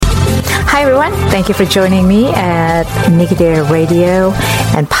Hi, everyone. Thank you for joining me at Nicky Dare Radio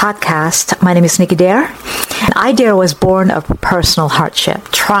and Podcast. My name is Nicky Dare. I Dare was born of personal hardship,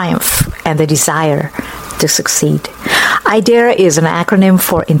 triumph, and the desire to succeed. I Dare is an acronym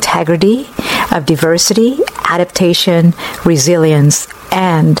for integrity, of diversity, adaptation, resilience,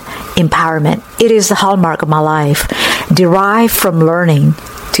 and empowerment. It is the hallmark of my life, derived from learning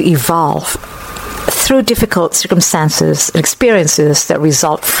to evolve through difficult circumstances and experiences that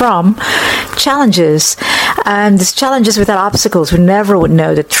result from challenges. And these challenges without obstacles, we never would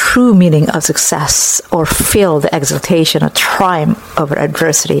know the true meaning of success or feel the exaltation or triumph over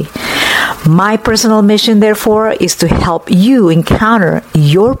adversity. My personal mission, therefore, is to help you encounter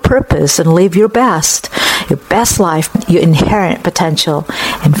your purpose and live your best life, your inherent potential,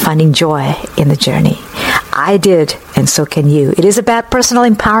 and finding joy in the journey. I did, and so can you. It is about personal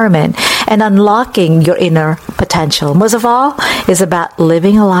empowerment and unlocking your inner potential. Most of all, it's about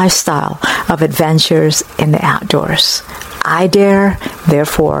living a lifestyle of adventures in the outdoors. I Dare,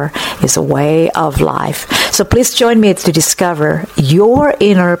 therefore, is a way of life. So please join me to discover your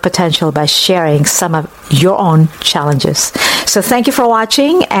inner potential by sharing some of your own challenges. So thank you for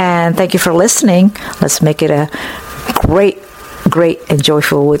watching and thank you for listening. Let's make it a great and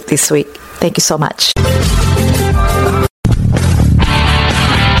joyful week this week. Thank you so much.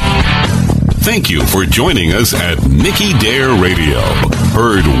 Thank you for joining us at Nicky Dare Radio,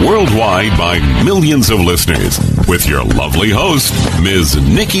 heard worldwide by millions of listeners, with your lovely host, Ms.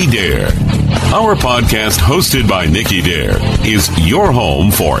 Nicky Dare. Our podcast, hosted by Nicky Dare, is your home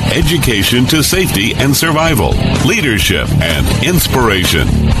for education to safety and survival, leadership and inspiration.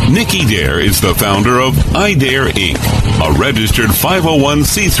 Nicky Dare is the founder of I Dare Inc., a registered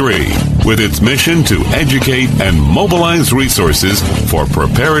 501c3, with its mission to educate and mobilize resources for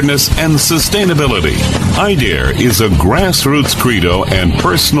preparedness and sustainability. I Dare is a grassroots credo and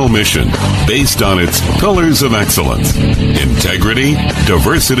personal mission based on its pillars of excellence: integrity,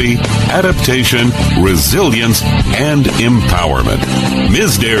 diversity, adaptation, resilience, and empowerment.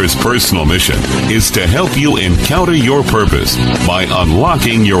 Ms. Dare's personal mission is to help you encounter your purpose by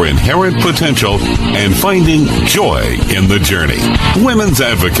unlocking your inherent potential and finding joy in the journey. Women's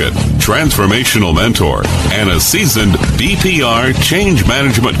advocate, transformational mentor, and a seasoned BPR change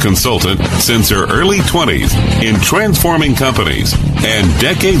management consultant since her early 20s in transforming companies. And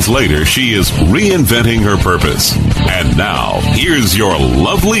decades later, she is reinventing her purpose. And now, here's your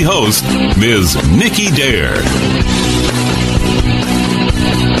lovely host, Ms. Nicky Dare.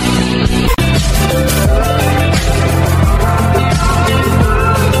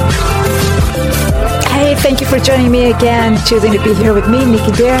 Hey, thank you for joining me again, choosing to be here with me,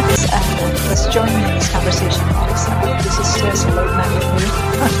 Nicky Dare. Let's join me in this conversation. This is just a late night with me.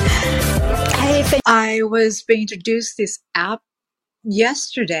 Hey, I was being introduced this app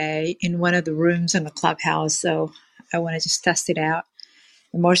yesterday in one of the rooms in the clubhouse, so I want to just test it out.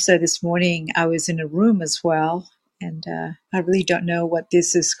 And more so this morning, I was in a room as well, and I really don't know what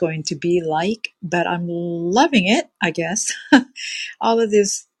this is going to be like, but I'm loving it, I guess. All of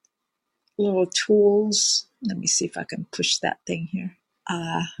these little tools. Let me see if I can push that thing here.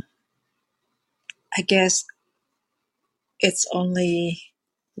 I guess it's only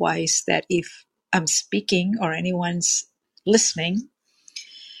wise that if I'm speaking or anyone's listening,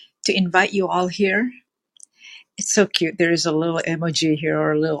 to invite you all here. It's so cute. There is a little emoji here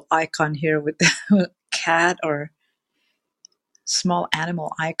or a little icon here with the cat or small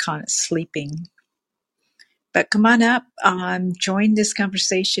animal icon sleeping. But come on up, join this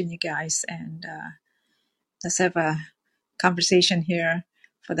conversation, you guys, and let's have a conversation here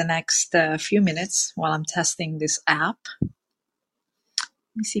for the next few minutes while I'm testing this app.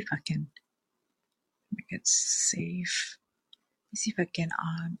 Let me see if I can make it safe. Let me see if I can.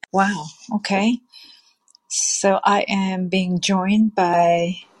 Wow. Okay. So I am being joined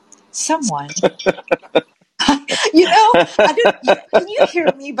by someone. Can you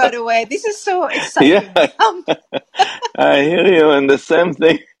hear me, by the way? This is so exciting. Yeah, I hear you, and the same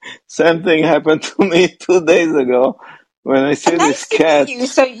thing happened to me 2 days ago when I see this cat. You.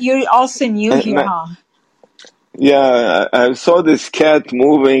 So you're also new here, huh? Yeah, I saw this cat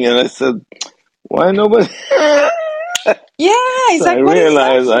moving, and I said, "Why nobody?" Yeah, so I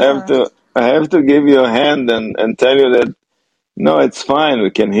realized I have to give you a hand and tell you that no, it's fine. We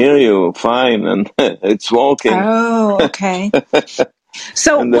can hear you fine, and it's walking. Oh, okay.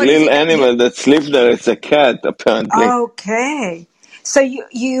 So and the little animal that sleeps there, it's a cat, apparently. Okay. So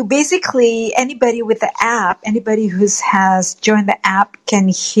you basically, anybody with the app, anybody who has joined the app can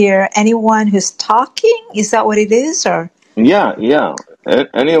hear anyone who's talking? Is that what it is? Or Yeah.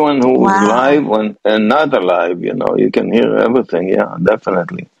 Anyone who's live and not alive, you can hear everything. Yeah,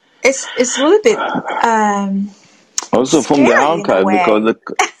 definitely. It's a little bit Also from the scary in a archive, because way.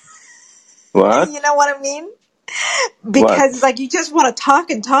 what? You know what I mean? What? Because it's like you just want to talk,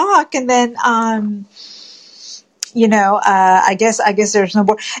 and then I guess there's no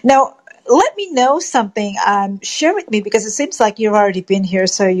more. Now, let me know something. Share with me, because it seems like you've already been here,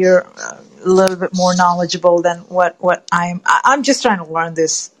 so you're a little bit more knowledgeable than what I'm. I'm just trying to learn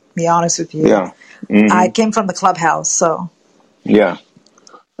this. To be honest with you, Yeah. I Hmm. came from the clubhouse, so. Yeah.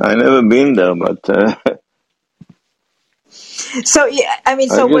 I never been there, but So yeah, I mean,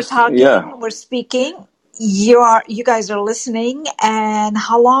 I so we're just, yeah. talking, we're speaking. You guys are listening, and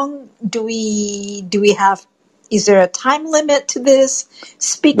how long do we have? Is there a time limit to this There's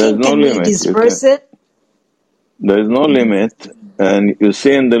speaking? no Can we limit. disperse it? There's no limit, and you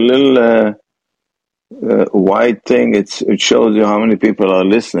see in the little white thing, it shows you how many people are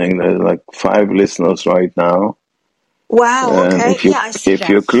listening. There's like 5 listeners right now, Wow. and Okay. Yeah, I see if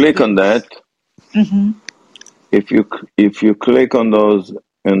you that. click Yeah. on that, Mm-hmm. if you click on those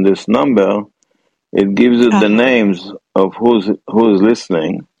and this number, it gives you Uh the huh. names of who's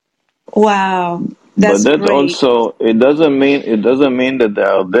listening. Wow, But that's that great. also, it doesn't mean that they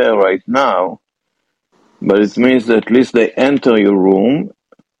are there right now, but it means that at least they enter your room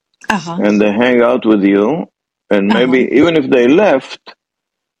Uh huh. and they hang out with you, and Uh maybe huh. even if they left,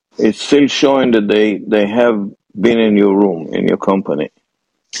 it's still showing that they have been in your room, in your company.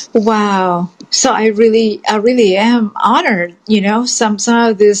 Wow. So I really am honored. Some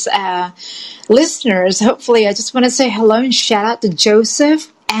of these listeners. Hopefully, I just want to say hello and shout out to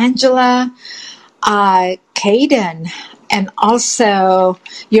Joseph, Angela, Caden, and also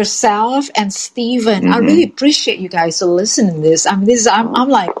yourself and Stephen. I really Hmm. appreciate you guys for listening to this. I mean,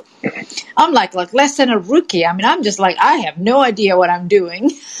 I'm like less than a rookie. I mean, I'm just like, I have no idea what I'm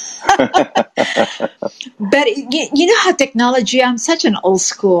doing. But you know how technology, I'm such an old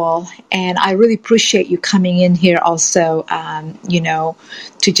school, and I really appreciate you coming in here also,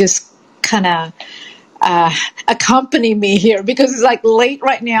 to just kind of accompany me here, because it's like late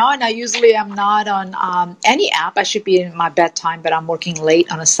right now, and I usually am not on any app. I should be in my bedtime, but I'm working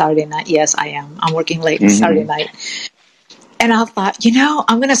late on a Saturday night. Yes, I am. I'm working late on Saturday Hmm. night. And I thought,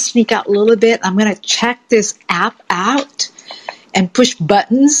 I'm going to sneak out a little bit. I'm going to check this app out and push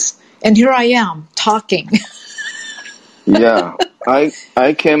buttons. And here I am talking. Yeah,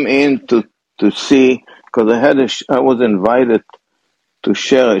 I came in to see, because I was invited to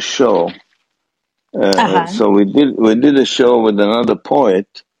share a show. Uh-huh. So we did a show with another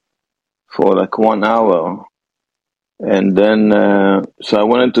poet for like 1 hour, and then so I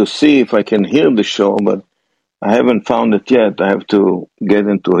wanted to see if I can hear the show, but I haven't found it yet. I have to get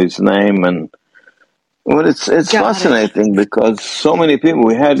into his name, and well, it's Got it. fascinating because so many people.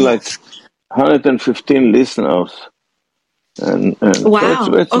 We had like Yes. 115 listeners, and so Wow.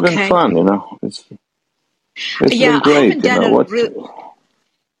 it's been Okay. fun, it's been Yeah, I great. haven't done a real.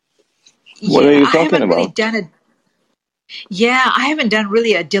 What are Yeah, you I talking haven't really about? done a. Yeah, I haven't done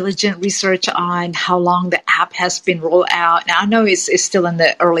really a diligent research on how long the app has been rolled out. Now I know it's still in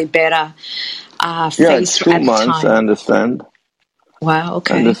the early beta Yeah, it's phase two at the months. I time. understand. Wow.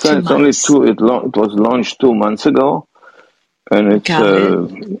 I Okay, understand. two It's only months. two. It was launched 2 months ago, and Got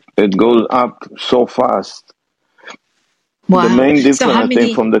it. it goes up so fast. The Wow. main So difference, how I think,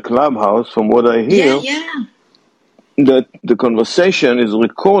 many? from the clubhouse, from what I Yeah, hear, yeah. that the conversation is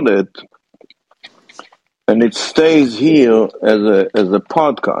recorded and it stays here as a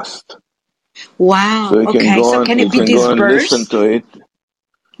podcast. So Wow. Okay. So can you it be can go and listen dispersed? to it.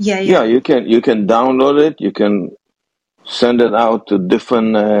 Yeah, Yeah, yeah. you can download it. You can send it out to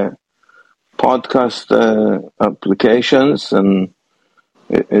different podcast applications, and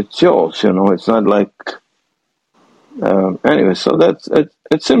it's yours. It's not like anyway. So that's it.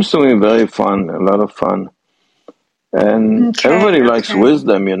 It seems to me very fun, a lot of fun, and Okay. everybody likes Okay.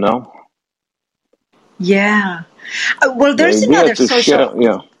 wisdom. Yeah. Well, The idea to share,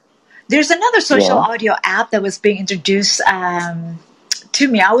 yeah, there's another social yeah. audio app that was being introduced to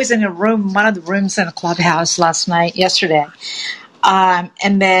me. I was in a room, one of the rooms in a clubhouse yesterday,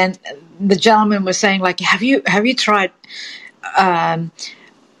 and then the gentleman was saying, like, have you tried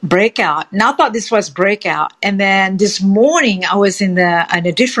Breakout? And I thought this was Breakout. And then this morning I was in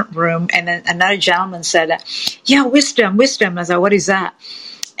a different room, and then another gentleman said, "Yeah, wisdom, wisdom." I was like, "What is that?"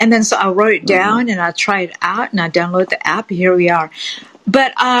 And then so I wrote it Hmm. down and I tried it out and I downloaded the app. Here we are.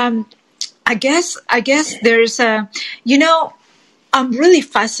 But I guess there's I'm really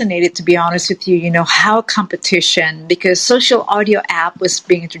fascinated, to be honest with you, how competition, because social audio app was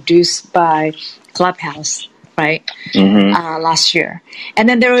being introduced by Clubhouse, right? Mm-hmm. Last year. And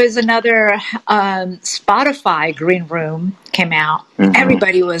then there was another Spotify Green Room came out. Mm-hmm.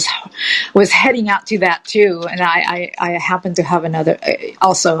 Everybody was heading out to that too. And I happened to have another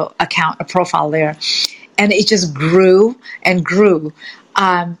also a profile there. And it just grew and grew.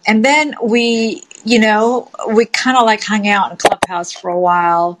 And then we kind of like hung out in Clubhouse for a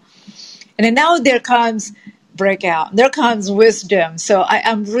while. And then now there comes Breakout. There comes Wisdom. So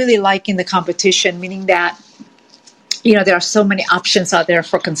I'm really liking the competition, meaning that, there are so many options out there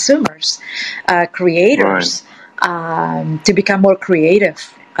for consumers, creators, to become more creative,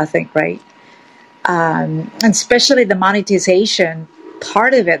 I think, right? And especially the monetization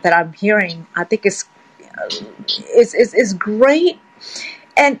part of it that I'm hearing, I think is great.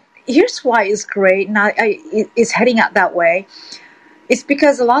 And here's why it's great, and it's heading out that way. It's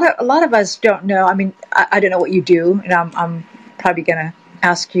because a lot of us don't know. I mean, I don't know what you do, and I'm probably gonna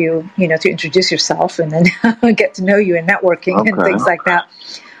ask you, to introduce yourself and then get to know you in networking and things like that.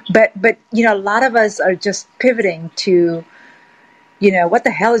 But a lot of us are just pivoting to, what the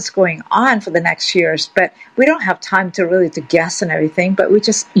hell is going on for the next years. But we don't have time to guess and everything. But we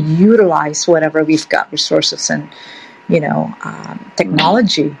just utilize whatever we've got, resources and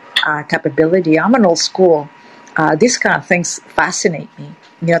technology capability. I'm an old school. These kind of things fascinate me.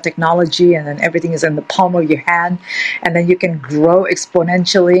 Technology, and then everything is in the palm of your hand, and then you can grow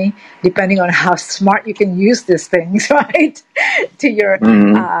exponentially depending on how smart you can use these things, right? To your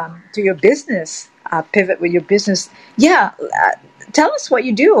business, pivot with your business. Yeah, tell us what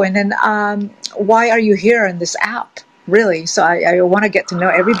you do, and then why are you here in this app? Really, so I want to get to know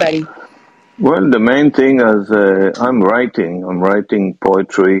everybody. Well, the main thing is I'm writing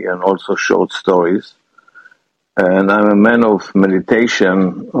poetry and also short stories. And I'm a man of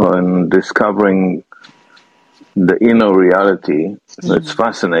meditation on discovering the inner reality that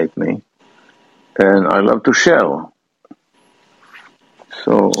fascinates me. And I love to share.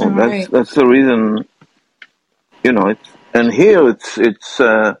 So that's the reason, and here it's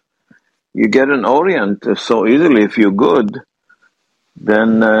you get an audience so easily. If you're good,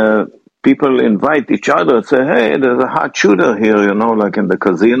 then people invite each other and say, hey, there's a hot shooter here, like in the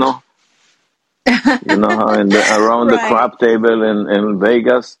casino. How around the crap table in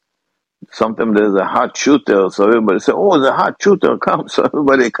Vegas, sometimes there's a hot shooter, so everybody says, oh, the hot shooter comes, so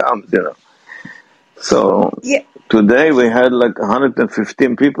everybody comes, So today we had like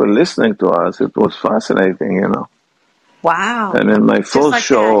 115 people listening to us. It was fascinating, Wow. And in my first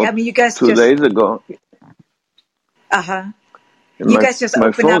show, you guys 2 days ago, you guys just my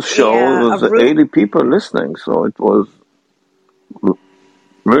opened up first show was 80 people listening, so it was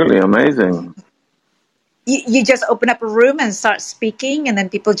really amazing. You just open up a room and start speaking, and then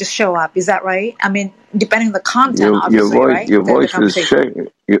people just show up. Is that right? I mean, depending on the content, obviously, right? Your voice is shaking.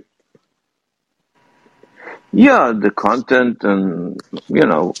 The content and,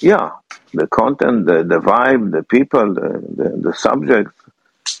 the content, the vibe, the people, the subject.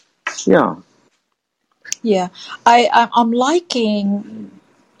 Yeah. Yeah. I'm liking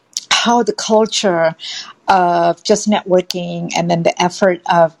how the culture of just networking and then the effort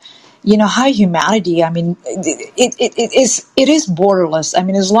of, how humanity, I mean, it is borderless. I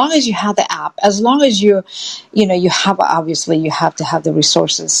mean, as long as you have the app, as long as you have, obviously you have to have the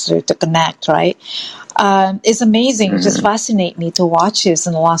resources to connect, right? It's amazing. It just fascinates me to watch this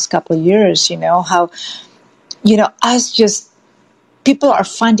in the last couple of years, how, us just, people are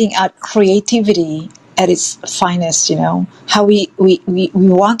finding out creativity at its finest, how we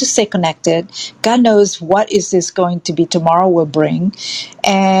want to stay connected. God knows what is this going to be tomorrow will bring.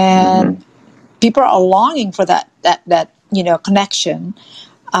 And people are longing for that connection.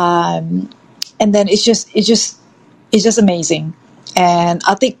 And then it's just amazing. And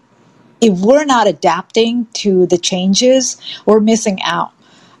I think if we're not adapting to the changes, we're missing out,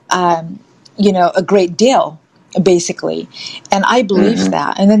 a great deal, basically. And I believe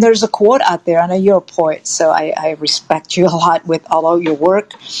that. And then there's a quote out there. I know you're a poet, so I respect you a lot with all of your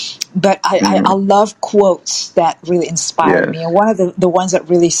work. But I love quotes that really inspire me. And one of the ones that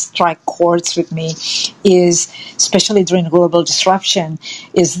really strike chords with me is, especially during global disruption,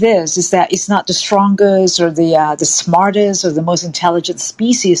 is that it's not the strongest or the smartest or the most intelligent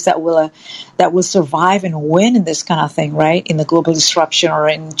species that will survive and win in this kind of thing, right? In the global disruption or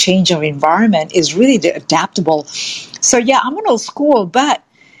in change of environment, is really the adaptable. So I'm an old school, but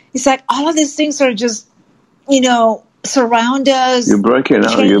it's like all of these things are just, surround us. You're breaking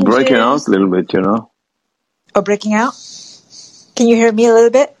out. You're breaking out a little bit, Oh, breaking out? Can you hear me a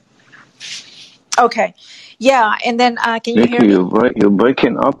little bit? Okay. Yeah, and then can you hear me? You're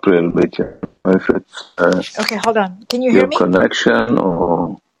breaking up a little bit. If it's okay, hold on. Can you hear me? Your connection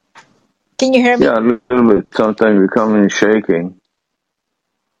or... Can you hear me? Yeah, a little bit. Sometimes we come in shaking.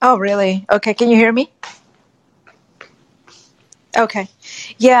 Oh, really? Okay. Can you hear me? Okay.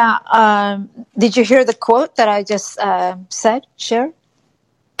 Yeah. Did you hear the quote that I just said? Shared?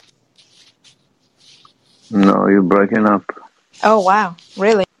 No, you're breaking up. Oh, wow.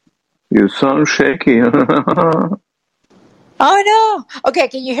 Really? You sound shaky. Oh, no. Okay.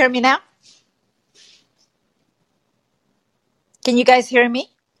 Can you hear me now? Can you guys hear me?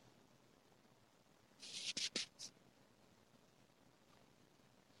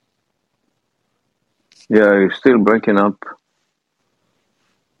 Yeah, you're still breaking up.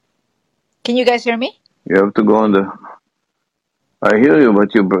 Can you guys hear me? You have to go on the... I hear you,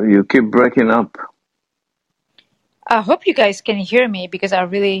 but you keep breaking up. I hope you guys can hear me because I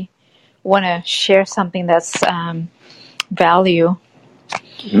really want to share something that's value.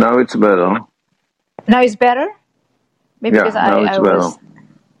 Now it's better. Now it's better? Maybe Yeah, because now it's I better. was...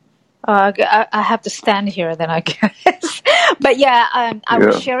 I have to stand here then, I guess. But yeah, I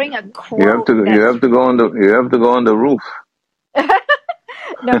was sharing a quote. You have to go on the roof.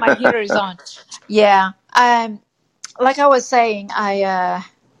 No, my heater is on. Yeah. Like I was saying, can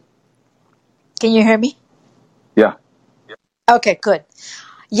you hear me? Yeah. Okay, good.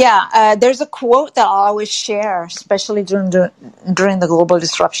 Yeah, there's a quote that I always share, especially during the global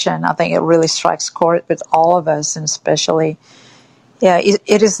disruption. I think it really strikes chord with all of us, and especially, yeah,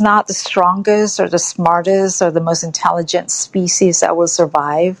 it is not the strongest or the smartest or the most intelligent species that will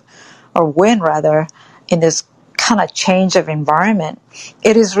survive or win, rather, in this kind of change of environment.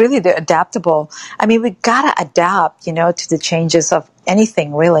 It is really the adaptable. I mean, we gotta adapt, to the changes of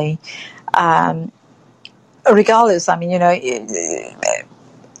anything, really. Regardless, I mean,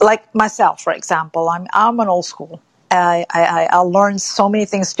 like myself, for example, I'm an old school. I learned so many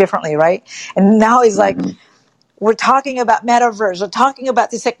things differently, right? And now it's like we're talking about metaverse, we're talking about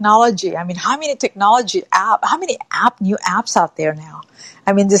this technology. I mean, how many new apps out there now?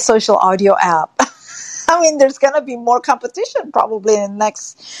 I mean, the social audio app. I mean, there's going to be more competition probably in the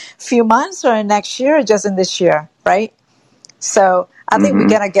next few months or in next year, or just in this year, right? So I think we're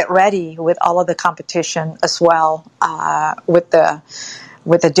going to get ready with all of the competition as well, with the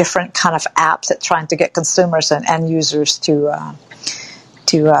different kind of apps that trying to get consumers and end users to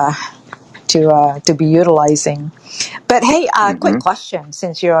be utilizing. But hey, quick question,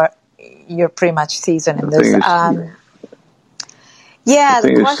 since you're pretty much seasoned in this. Yeah, I the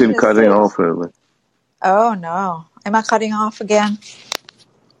think you're question still is cutting this. off a little bit. Oh no, am I cutting off again?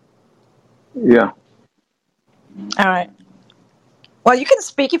 Yeah. All right. Well, you can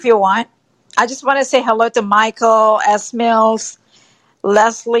speak if you want. I just want to say hello to Michael, S. Mills,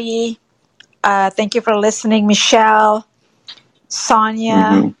 Leslie. Thank you for listening, Michelle,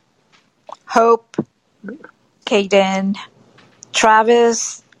 Sonia, Hope, Kaden,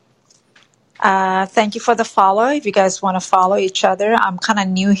 Travis. Thank you for the follow. If you guys want to follow each other, I'm kind of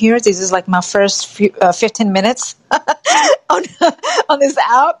new here. This is like my first 15 minutes on this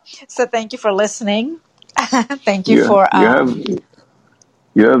app. So thank you for listening. Thank you for...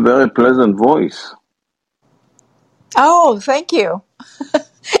 You have a very pleasant voice. Oh, thank you.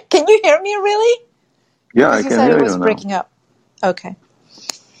 Can you hear me really? Yeah, because I you can said hear it you was now. breaking up. Okay.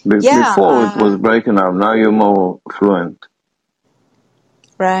 Before it was breaking up. Now you're more fluent.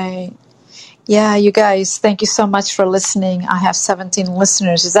 Right. Yeah, you guys, thank you so much for listening. I have 17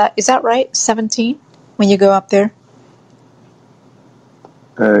 listeners. Is that right? 17 when you go up there?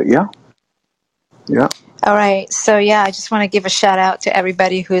 Yeah. Yeah. All right. So, yeah, I just want to give a shout out to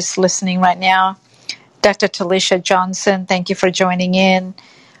everybody who's listening right now. Dr. Talisha Johnson, thank you for joining in.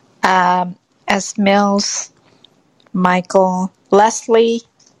 S. Mills, Michael, Leslie,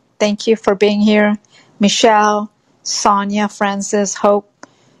 thank you for being here. Michelle, Sonia, Francis, Hope,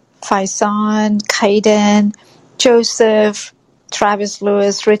 Faison, Kaiden, Joseph, Travis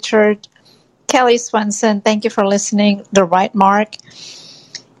Lewis, Richard, Kelly Swenson, thank you for listening. The Right Mark.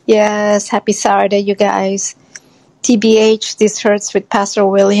 Yes, happy Saturday, you guys. TBH, This Hurts with Pastor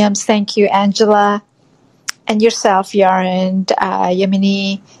Williams. Thank you, Angela. And yourself, Yaren,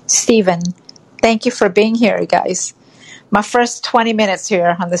 Yamini, Stephen. Thank you for being here, you guys. My first 20 minutes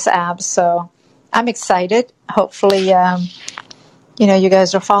here on this app, so I'm excited. Hopefully, you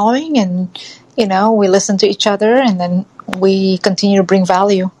guys are following and, we listen to each other and then we continue to bring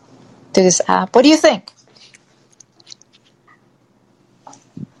value to this app. What do you think?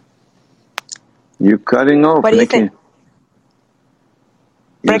 You're cutting off, What do you Nicky. think?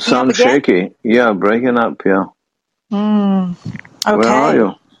 You sound shaky. Yeah, breaking up, yeah. Okay. Where are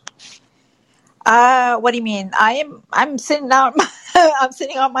you? What do you mean? I'm sitting out. I'm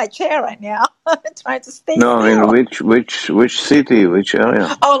sitting on my chair right now, trying to stay No, in still. which city, which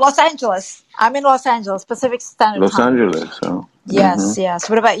area? Oh, Los Angeles. I'm in Los Angeles, Pacific Standard Los Time. Angeles. Oh. Yes, yes.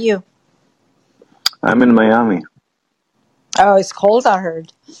 What about you? I'm in Miami. Oh, it's cold, I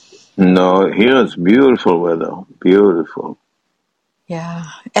heard. No, here it's beautiful weather. Beautiful. Yeah,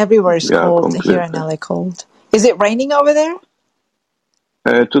 everywhere is Yeah, cold here in completely. LA. Cold. Is it raining over there?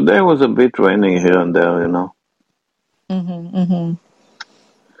 Today was a bit raining here and there, Mm-hmm, mm-hmm.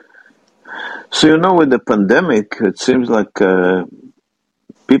 So, with the pandemic, it seems like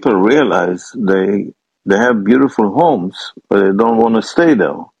people realize they have beautiful homes, but they don't want to stay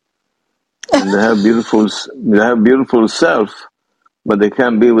there. And they have beautiful self, but they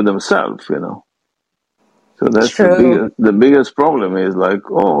can't be with themselves. So that's True. the biggest problem is like,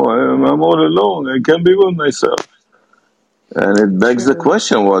 oh, I'm all alone. I can't be with myself. And it begs the True.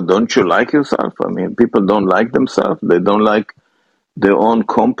 question, well, don't you like yourself? I mean, people don't like themselves. They don't like their own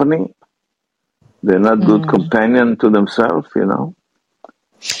company. They're not good Mm. companion to themselves.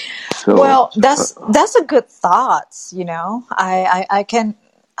 So, Well, that's a good thoughts.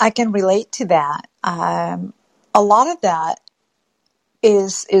 I can relate to that. A lot of that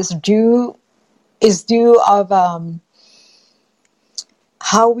is due of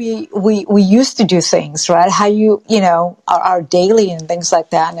how we used to do things, right? How our daily and things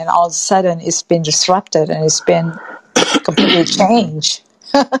like that, and then all of a sudden it's been disrupted and it's been completely changed.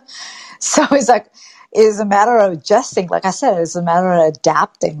 So it's a matter of adjusting. Like I said, it's a matter of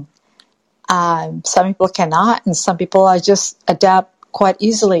adapting. Some people cannot, and some people are just adapt quite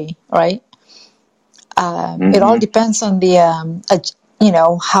easily, right? It all hmm depends on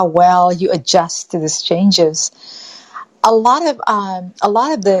how well you adjust to these changes. A lot of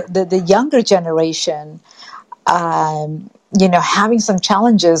the younger generation, having some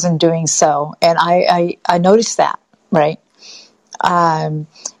challenges in doing so, and I noticed that, right? Um,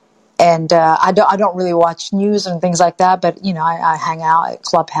 and I don't really watch news and things like that, but I hang out at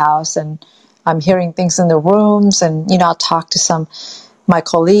Clubhouse and I'm hearing things in the rooms, and I talk to some my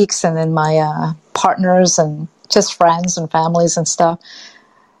colleagues and then my partners and just friends and families and stuff.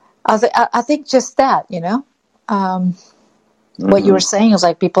 I think just that. What you were hmm saying is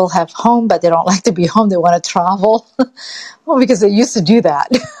like people have home, but they don't like to be home. They want to travel. Well, because they used to do that.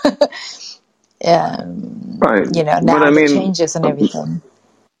 Right. But Now I the mean, changes and everything.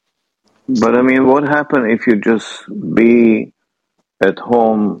 what happened if you just be at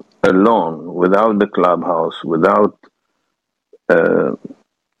home alone, without the clubhouse, without uh,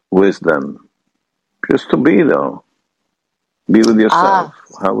 wisdom, just to be there, be with yourself? Ah,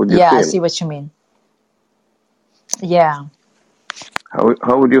 How would you yeah, I see feel? what you mean. Yeah.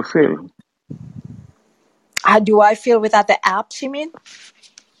 How would you feel? How do I feel without the apps, you mean?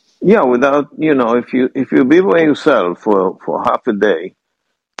 Yeah, without if you be by yourself for half a day,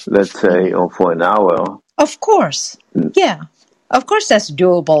 let's say, Hmm. or for an hour. Of course. Yeah. Of course that's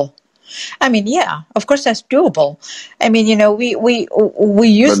doable. I mean, yeah, of course that's doable. I mean, we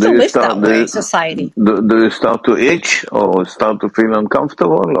But used do to you live start that way, society. do you start to itch or start to feel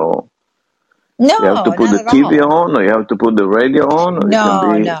uncomfortable, or you have to No, put not the at TV all. on, or you have to put the radio on, or you can No,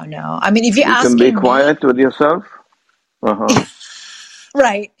 be no, no. I mean, if you're you can be asking me, quiet with yourself. Uh-huh.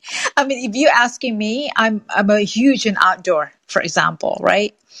 right? I mean, if you're asking me, I'm a huge in outdoor, for example,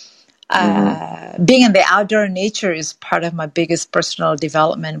 right? Mhm. Being in the outdoor nature is part of my biggest personal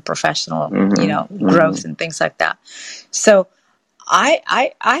development, professional, Mhm. growth Mhm. and things like that. So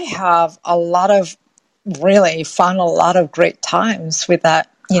I have a lot of really fun, a lot of great times without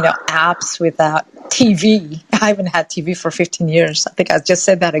apps, without TV. I haven't had TV for 15 years. I think I just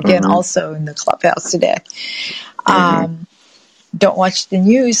said that again Mhm. also in the clubhouse today. Mhm. Don't watch the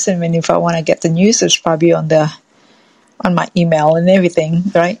news. I mean, if I want to get the news, it's probably on my email and everything,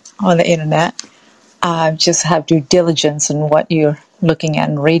 right? On the internet. Just have due diligence in what you're looking at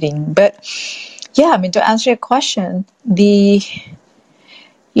and reading. But yeah, I mean, to answer your question,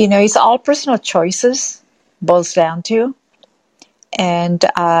 it's all personal choices, boils down to. And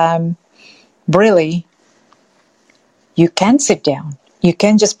really, you can sit down. You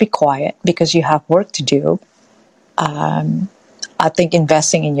can just be quiet because you have work to do. I think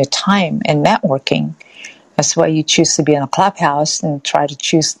investing in your time and networking. That's why you choose to be in a clubhouse and try to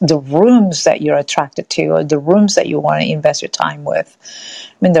choose the rooms that you're attracted to or the rooms that you want to invest your time with.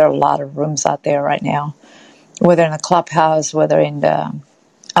 I mean, there are a lot of rooms out there right now, whether in a clubhouse, whether in the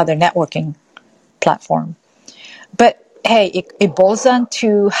other networking platform. But hey, it boils down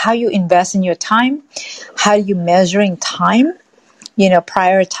to how you invest in your time, how you measuring time, Mhm.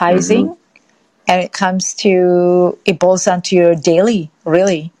 prioritizing, and it boils down to your daily,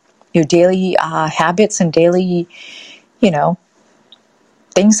 really. your daily habits and daily,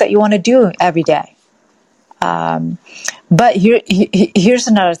 things that you want to do every day. But here's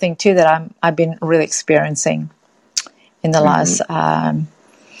another thing too that I've been really experiencing in the last,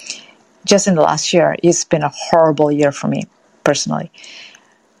 just in the last year. It's been a horrible year for me personally,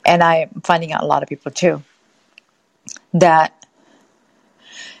 and I'm finding out a lot of people too that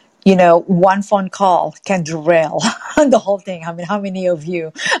one phone call can derail the whole thing. I mean, how many of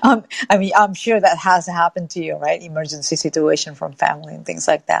you? I'm sure that has happened to you, right? Emergency situation from family and things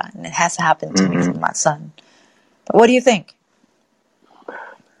like that, and it has happened to me from my son. But what do you think?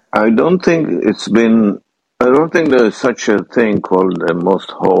 I don't think there's such a thing called the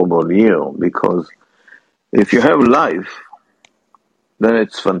most horrible year, because if you have life, then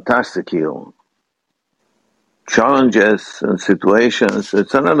it's fantastic year. Challenges and situations,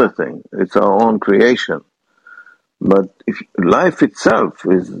 it's another thing. It's our own creation. But if life itself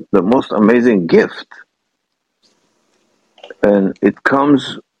is the most amazing gift, and it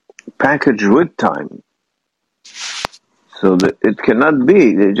comes packaged with time. So that it cannot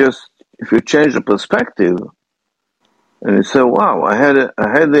be. If you change the perspective, and you say, "Wow, I had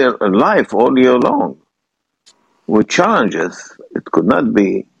a life all year long with challenges." It could not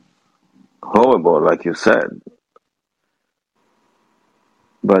be horrible, like you said.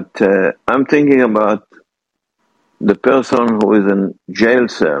 But I'm thinking about the person who is in jail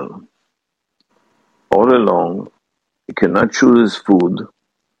cell all alone. He cannot choose his food.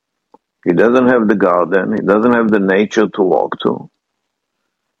 He doesn't have the garden. He doesn't have the nature to walk to.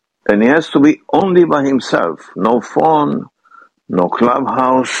 And he has to be only by himself. No phone, no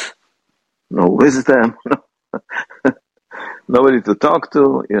clubhouse, no wisdom, nobody to talk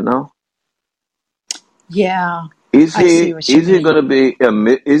to, Yeah. Is he going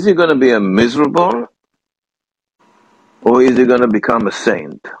to be a miserable, or is he going to become a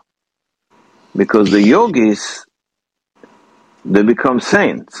saint? Because the yogis, they become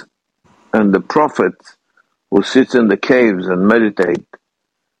saints, and the prophets who sits in the caves and meditate,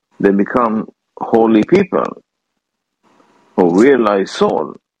 they become holy people who realize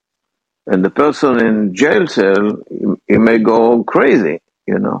soul. And the person in jail cell, he may go crazy,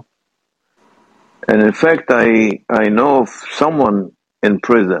 And in fact, I know of someone in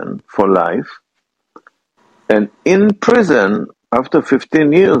prison for life, and in prison, after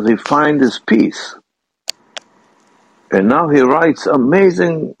 15 years, he finds his peace. And now he writes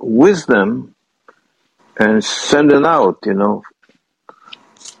amazing wisdom and send it out,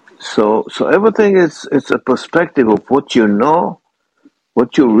 So everything it's a perspective of what you know,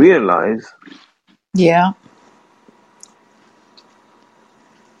 what you realize. Yeah.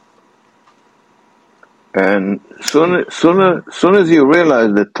 And soon as you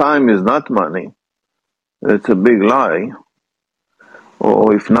realize that time is not money, it's a big lie.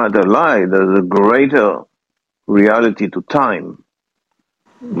 Or if not a lie, there's a greater reality to time,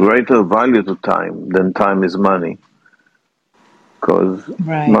 greater value to time than time is money. Because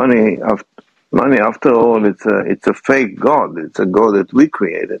money, after all, it's a fake God. It's a God that we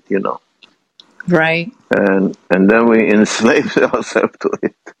created, Right. And then we enslave ourselves to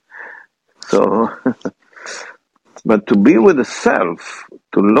it. So, but to be with the self,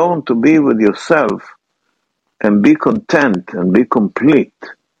 to learn to be with yourself, and be content and be complete,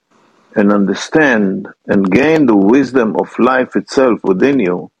 and understand and gain the wisdom of life itself within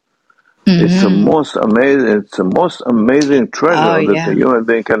you. It's the most amazing treasure that a human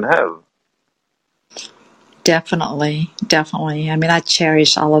being can have. Definitely. I mean, I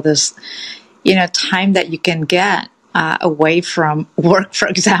cherish all of this, time that you can get away from work, for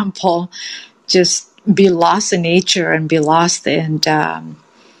example. Just be lost in nature and be lost in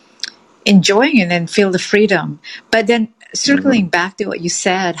enjoying it and feel the freedom. But then circling back to what you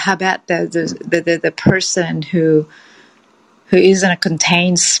said, how about the person who is in a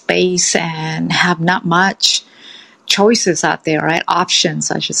contained space and have not much choices out there, right?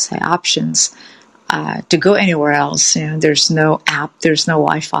 Options, I should say, options to go anywhere else. There's no app, there's no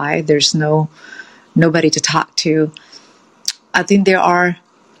Wi-Fi, there's nobody to talk to. I think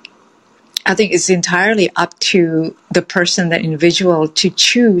it's entirely up to the person, that individual, to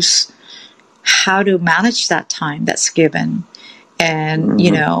choose how to manage that time that's given. And,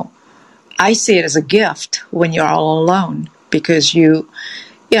 I see it as a gift when you're all alone, because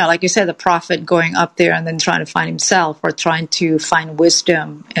like you said, the prophet going up there and then trying to find himself, or trying to find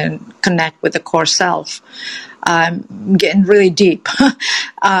wisdom and connect with the core self, getting really deep.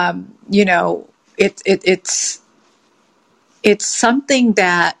 It's something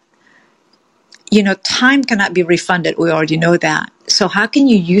that time cannot be refunded. We already know that. So how can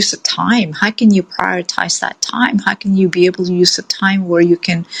you use the time? How can you prioritize that time? How can you be able to use the time where you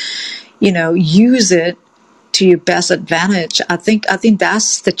can, use it to your best advantage? I think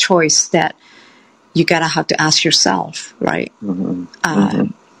that's the choice that you gotta have to ask yourself, right? Mm-hmm.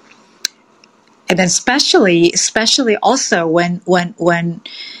 And then especially also when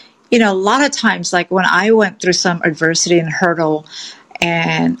a lot of times, like when I went through some adversity and hurdle,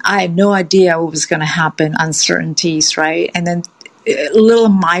 and I had no idea what was going to happen, uncertainties, right? And then a little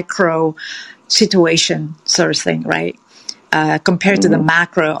micro situation sort of thing, right? Compared to the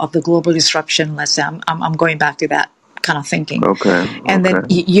macro of the global disruption, let's say, I'm going back to that kind of thinking. Okay. And then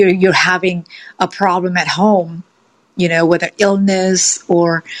you're having a problem at home, whether illness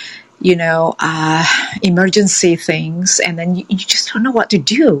or, emergency things, and then you just don't know what to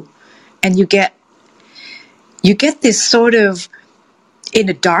do. And you get this sort of in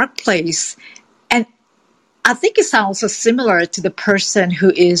a dark place. And I think it's also similar to the person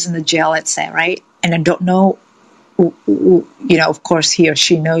who is in the jail, let's say, right? And I don't know, of course, he or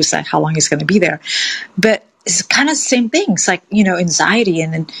she knows like how long he's going to be there. But it's kind of the same thing. It's like, anxiety,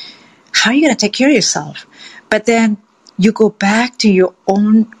 and then how are you going to take care of yourself? But then you go back to your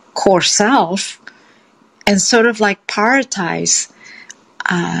own core self and sort of like prioritize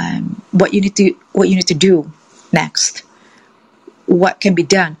what you need to do next, what can be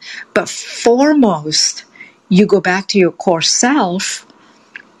done. But foremost, you go back to your core self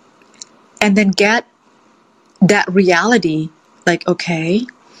and then get that reality, like, okay,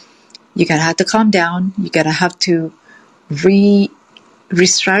 you gotta have to calm down, you gotta have to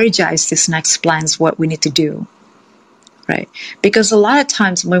re-strategize this next plans, what we need to do, right? Because a lot of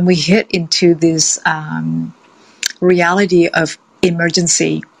times when we hit into this reality of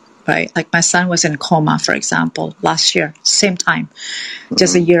emergency, right? Like my son was in coma, for example, last year, same time,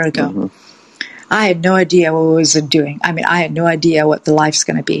 just a year ago. Mm-hmm. I had no idea what we was doing. I mean, I had no idea what the life's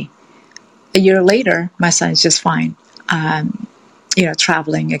going to be. A year later, my son is just fine.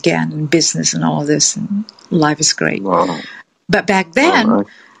 Traveling again and business and all of this, and life is great. Wow. But back then,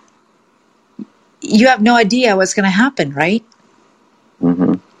 you have no idea what's going to happen, right?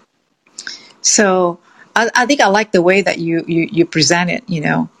 Mm-hmm. So I think I like the way that you present it,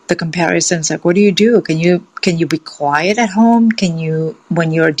 the comparisons. Like, what do you do? Can you be quiet at home? Can you,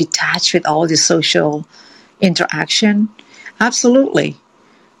 when you're detached with all this social interaction? Absolutely.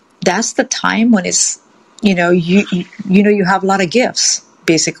 That's the time when it's, you have a lot of gifts,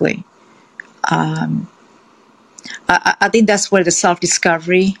 basically. I think that's where the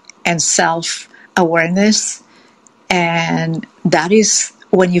self-discovery and self-awareness, and that is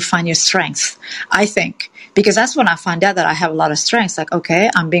when you find your strength, I think. Because that's when I find out that I have a lot of strengths. Like, okay,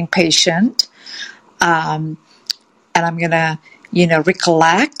 I'm being patient, and I'm going to,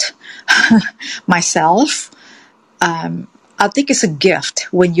 recollect myself. I think it's a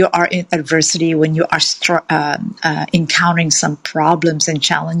gift when you are in adversity, when you are encountering some problems and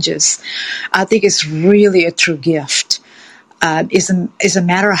challenges. I think it's really a true gift. It's a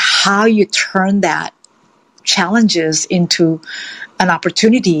matter of how you turn that challenges into an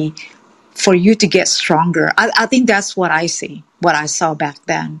opportunity for you to get stronger. I think that's what I see, what I saw back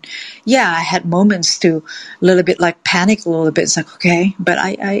then. Yeah, I had moments to a little bit like panic a little bit. It's like, okay, but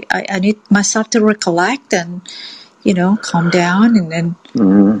I need myself to recollect and, calm down, and then,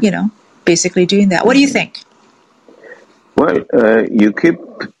 basically doing that. What do you think? Well, you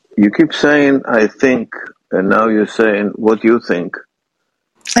keep saying, I think, and now you're saying what you think.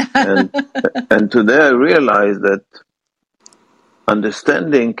 And today I realized that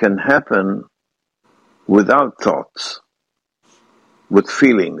understanding can happen without thoughts, with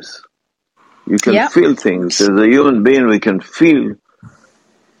feelings. You can feel things. As a human being, we can feel.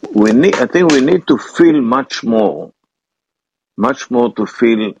 I think we need to feel much more to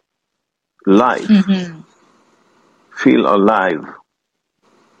feel life, feel alive.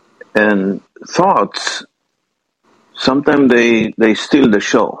 And thoughts, sometimes they steal the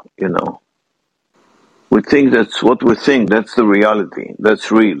show, We think that's what we think, that's the reality, that's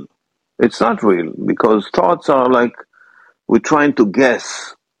real. It's not real, because thoughts are like we're trying to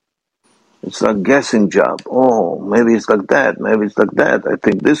guess. It's like a guessing job. Oh, maybe it's like that, maybe it's like that. I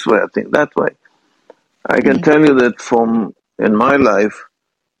think this way, I think that way. I can tell you that in my life,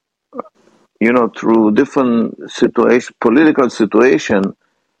 through different political situation,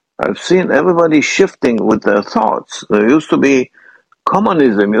 I've seen everybody shifting with their thoughts. There used to be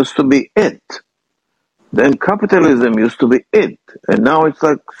communism, used to be it. Then capitalism used to be it. And now it's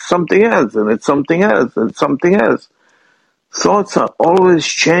like something else, and it's something else, and something else. Thoughts are always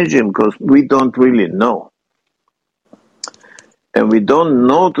changing because we don't really know. And we don't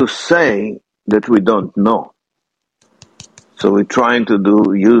know to say that we don't know. So we're trying to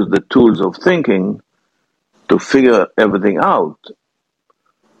use the tools of thinking to figure everything out,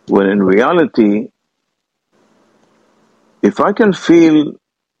 when in reality, if I can feel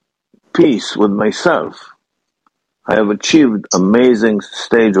peace with myself, I have achieved amazing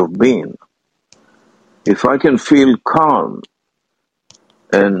stage of being. If I can feel calm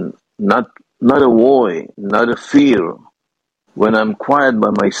and not a worry, not a fear, when I'm quiet by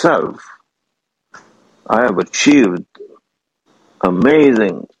myself, I have achieved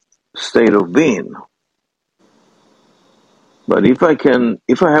amazing state of being. But if I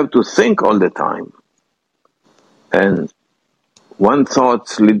have to think all the time, and one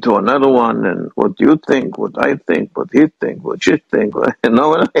thoughts lead to another one, and what you think, what I think, what he think, what she think, there's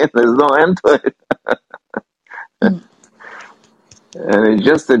no end to it. And it's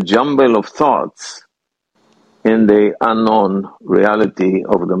just a jumble of thoughts in the unknown reality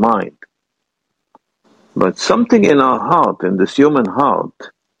of the mind. But something in our heart, in this human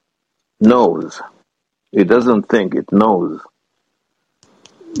heart, knows. It doesn't think, it knows.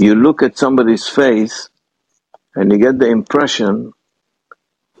 You look at somebody's face and you get the impression,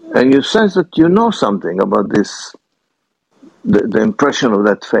 and you sense that you know something about this, the impression of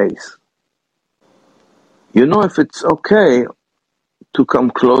that face. You know if it's okay to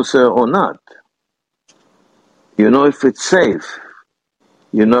come closer or not. You know if it's safe.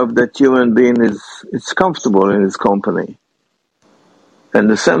 You know if that human being is comfortable in his company. And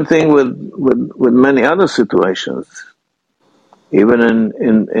the same thing with many other situations. Even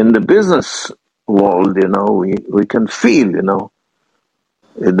in the business world, we can feel,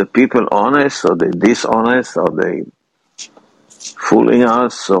 is the people honest, or they dishonest, or they fooling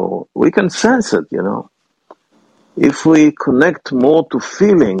us, so we can sense it, If we connect more to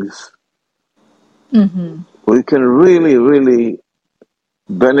feelings, we can really, really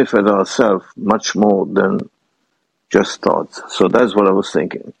benefit ourselves much more than just thoughts. So that's what I was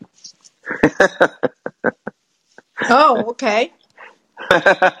thinking. Oh, okay.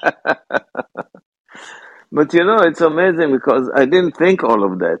 But it's amazing because I didn't think all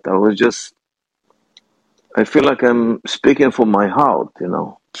of that. I feel like I'm speaking from my heart,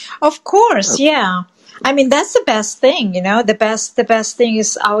 Of course, yeah. I mean, that's the best thing, The best thing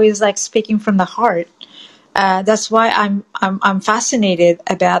is always like speaking from the heart. That's why I'm fascinated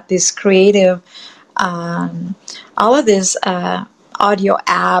about this creative, all of these audio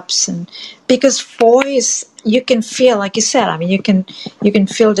apps, and because voice, you can feel, like you said. I mean, you can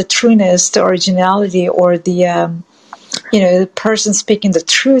feel the trueness, the originality, or the the person speaking the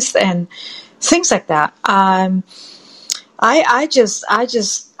truth and things like that. I'm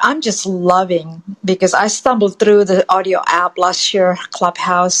just loving, because I stumbled through the audio app last year,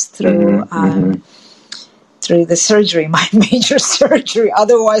 Clubhouse, through through the surgery, my major surgery.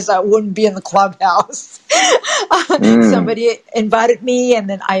 Otherwise, I wouldn't be in the Clubhouse. Somebody invited me, and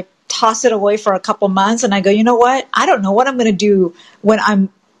then I tossed it away for a couple months, and I go, you know what? I don't know what I'm going to do when I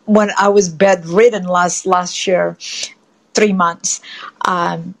was bedridden last year, 3 months,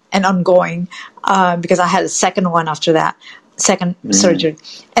 and ongoing, because I had a second one after that. Second surgery.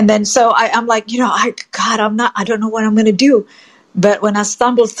 And then so I'm like, I don't know what I'm going to do. But when I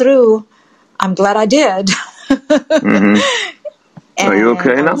stumbled through, I'm glad I did. Are you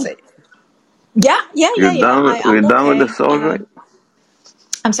okay now? Yeah. You're done with the surgery?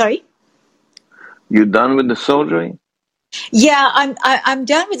 I'm sorry? You done with the surgery? Yeah, I'm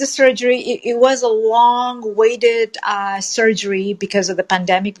done with the surgery. It was a long-waited surgery because of the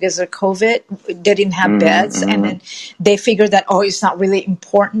pandemic, because of COVID. They didn't have beds, and then they figured that, it's not really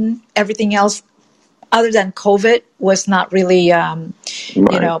important. Everything else, other than COVID, was not really,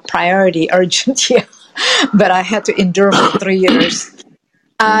 priority, urgent. Yeah, but I had to endure for 3 years.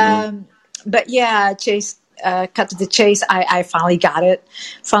 But yeah, Chase. Cut to the chase. I finally got it.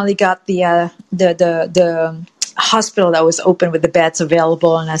 Finally got the hospital that was open with the beds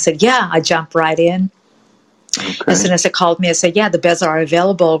available, and I said, yeah. I jumped right in. Okay. As soon as they called me, I said, yeah, the beds are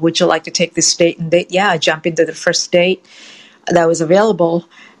available. Would you like to take this date and date? Yeah, I jumped into the first date that was available.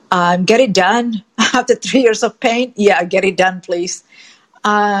 Get it done after 3 years of pain. Yeah, get it done, please.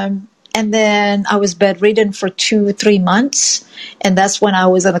 And then I was bedridden for 2-3 months, and that's when I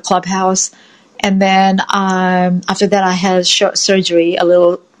was in a Clubhouse. And then after that, I had surgery, a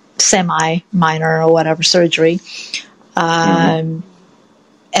little semi-minor or whatever surgery. And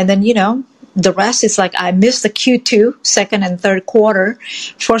then, the rest is like I missed the Q2, second and third quarter.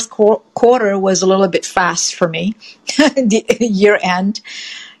 Fourth quarter was a little bit fast for me, the year end.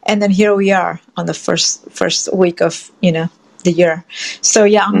 And then here we are on the first week of, the year. So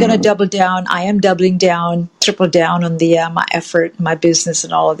yeah, I'm gonna double down. I am doubling down, triple down on the my effort, my business,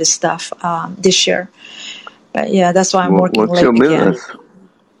 and all of this stuff this year. But yeah, that's why I'm working What's your late again. business?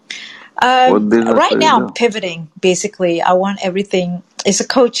 What business Right do you now, I'm do? pivoting. Basically, I want everything. It's a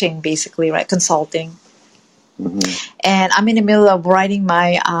coaching, basically, right? Consulting. And I'm in the middle of writing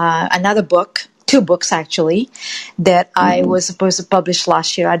my another book, 2 books actually, that I was supposed to publish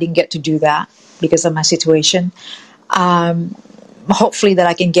last year. I didn't get to do that because of my situation. Hopefully that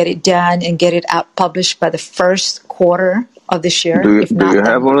I can get it done and get it out published by the first quarter of this year. Do you If do you not,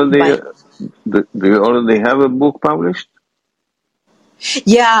 have then already by do you already have a book published?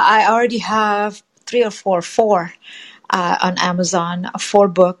 yeah, I already have 4 on Amazon. 4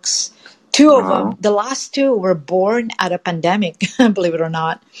 books. 2 of them, Wow. the last 2 were born out of pandemic. Believe it or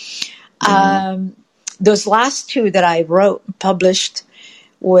not. Those last 2 that I wrote, published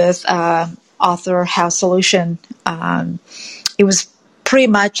with author House Solution, it was pretty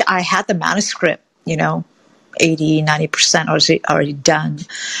much, I had the manuscript, 80-90% already done.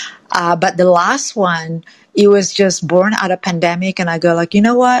 But the last one, it was just born out of pandemic, and I go like, you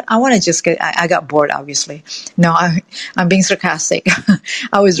know what? I want to just get. I got bored, obviously. No, I'm being sarcastic.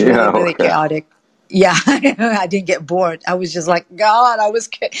 I was really, Yeah. really Okay. chaotic. Yeah, I didn't get bored. I was just like, God, I was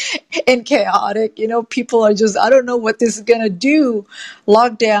in chaotic. People are just, I don't know what this is going to do.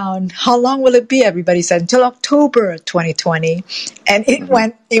 Lockdown, how long will it be? Everybody said until October 2020. And it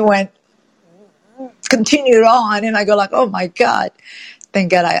went, continued on. And I go like, oh my God.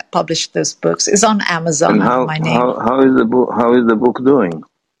 Thank God I published those books. It's on Amazon And under my name. how is the book doing?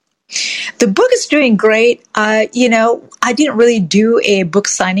 The book is doing great. I didn't really do a book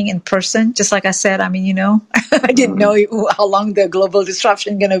signing in person. Just like I said, I I didn't know how long the global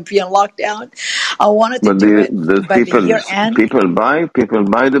disruption going to be on lockdown. I wanted to But do it does by the year end. people buy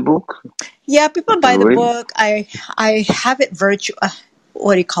the book? Yeah, people buy People the read? book. I have it virtual.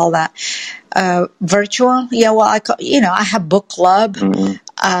 What do you call that? Virtual. Yeah. Well, I have book club.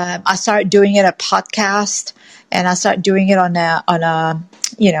 I started doing it a podcast, and I started doing it on a.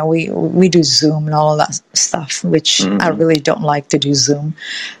 We do Zoom and all of that stuff, which I really don't like to do Zoom.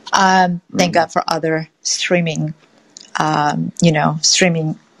 Thank God for other streaming,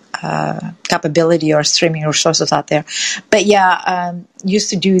 streaming capability or streaming resources out there. But yeah,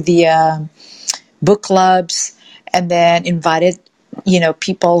 used to do the book clubs, and then invited,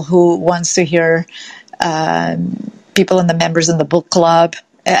 people who wants to hear, people in the members in the book club.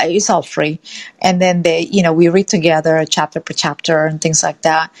 It's all free. And then we read together chapter per chapter and things like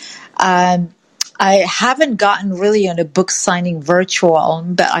that. I haven't gotten really on a book signing virtual,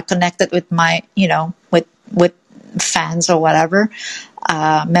 but I connected with my, with fans or whatever,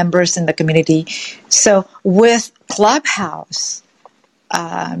 members in the community. So with Clubhouse,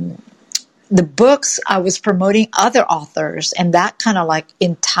 the books, I was promoting other authors, and that kind of like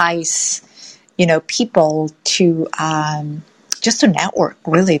entice, people to, just to network,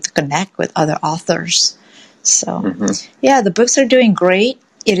 really, to connect with other authors. So, yeah, the books are doing great.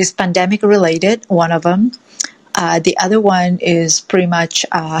 It is pandemic related, one of them. The other one is pretty much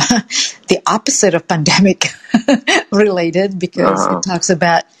the opposite of pandemic related, because it talks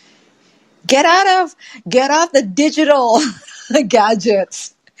about get off the digital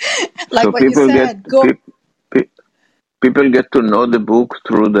gadgets. Like So what you said, go. people get to know the book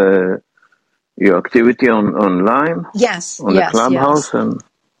through your activity online Yes, on the yes, yes. Clubhouse, and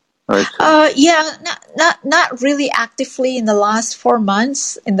I see. Yeah, not really actively in the last 4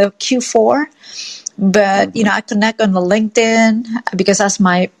 months in the Q4, but I connect on the LinkedIn, because that's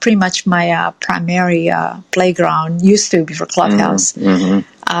pretty much my primary playground, used to be for Clubhouse.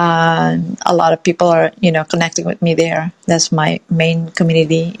 A lot of people are connecting with me there. That's my main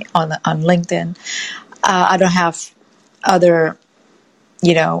community on LinkedIn. I don't have other,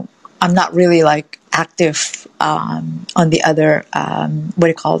 I'm not really like active on the other, what do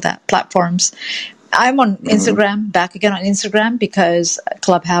you call that, platforms. I'm on Instagram, back again on Instagram, because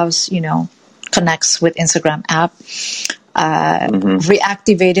Clubhouse, connects with Instagram app.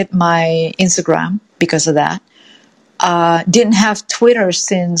 Reactivated my Instagram because of that. Didn't have Twitter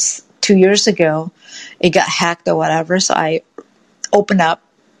since 2 years ago. It got hacked or whatever, so I opened up,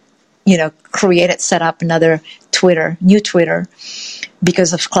 set up another new Twitter,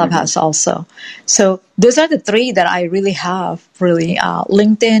 because of Clubhouse also. So those are the 3 that I really have, really.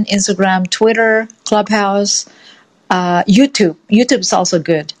 LinkedIn, Instagram, Twitter, Clubhouse, YouTube. YouTube is also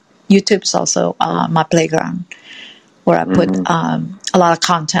good. YouTube is also my playground, where I put a lot of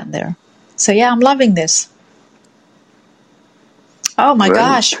content there. So yeah, I'm loving this. Oh my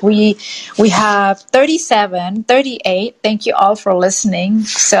gosh, we have 37, 38. Thank you all for listening.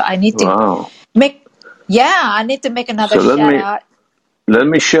 So I need to Yeah, I need to make another So shout out. let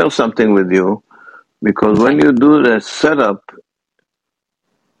me share something with you, because when Okay. you do the setup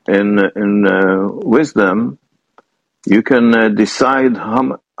in Wisdom, you can decide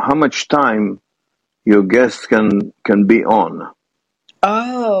how much time your guest can be on.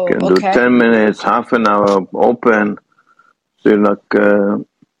 Oh, Can do okay. 10 minutes, half an hour, open. So you're like,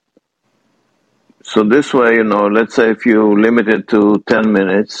 so this way, let's say if you limit it to 10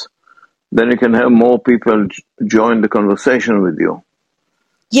 minutes, then you can have more people join the conversation with you.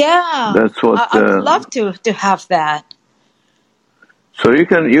 Yeah, That's what. I would love to have that. So you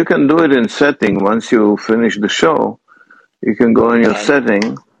can do it in setting. Once you finish the show, you can go in your Okay.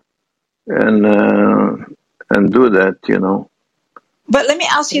 setting and do that. But let me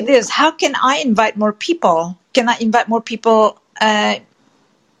ask you this: how can I invite more people? Can I invite more people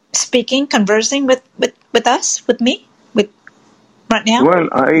speaking, conversing with us, with me, with right now? Well,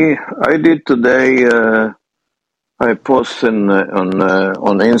 I did today. I posted on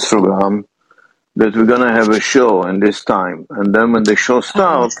Instagram that we're gonna have a show in this time, and then when the show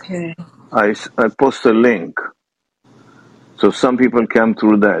starts, Okay. I post a link. So some people come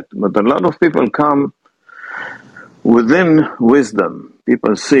through that, but a lot of people come within Wisdom.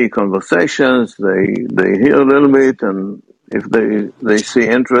 People see conversations, they hear a little bit, and if they see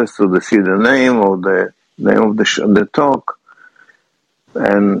interest, or they see the name or the name of the talk,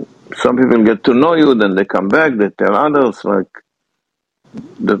 and some people get to know you, then they come back, they tell others, like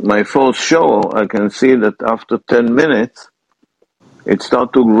that my first show, I can see that after 10 minutes, it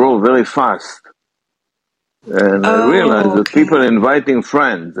starts to grow very fast. And I realize Oh, that people okay. are inviting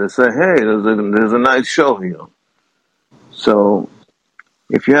friends. They say, hey, there's a nice show here. So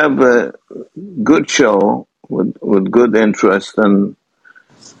if you have a good show with good interest, and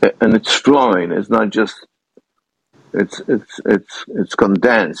it's flowing, it's not just, it's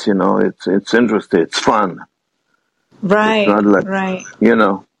condensed, it's interesting, it's fun. It's Right, not like, right. you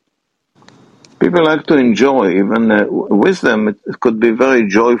know, people like to enjoy. Even Wisdom, it could be a very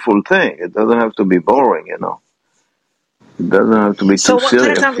joyful thing. It doesn't have to be boring. It doesn't have to be So, too what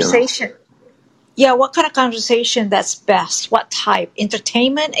kind of serious. conversation? Yeah, what kind of conversation that's best? What type?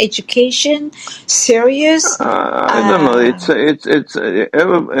 Entertainment, education, serious? I don't know. Uh,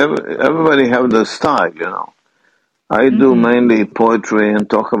 Everybody have their style. I do mhm. mainly poetry and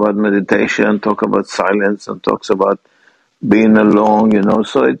talk about meditation, talk about silence, and talks about being alone.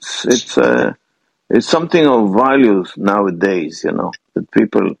 So it's something of values nowadays. That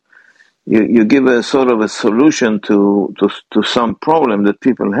people, you give a sort of a solution to some problem that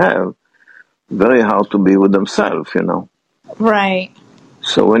people have. Very hard to be with themselves. Right.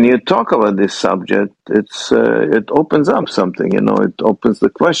 So when you talk about this subject, it opens up something. It opens the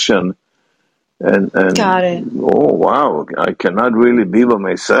question, and Got it. oh wow, I cannot really be by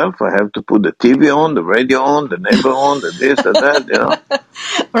myself. I have to put the TV on, the radio on, the neighbor on, the this, the that.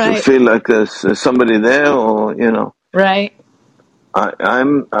 To Right. feel like there's somebody there, or. Right.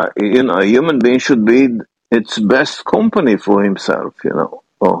 A human being should be its best company for himself,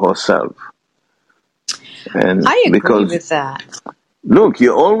 or herself. And I agree because, with that. look,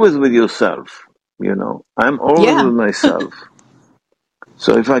 you're always with yourself, I'm always Yeah. with myself.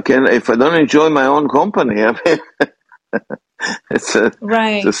 So if I don't enjoy my own company, I mean, it's a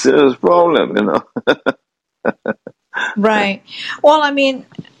Right. serious problem. Right. Well, I mean,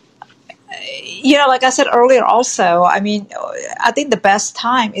 like I said earlier, also, I mean, I think the best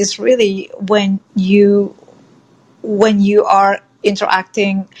time is really when you are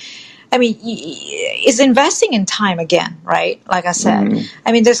interacting. I mean, it's investing in time again, right? Like I said, Mm,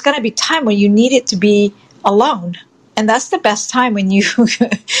 I mean, there's going to be time when you need it to be alone. And that's the best time when you,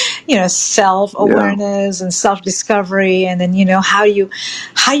 self yeah. awareness and self discovery, and then how you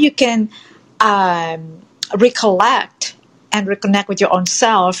can recollect and reconnect with your own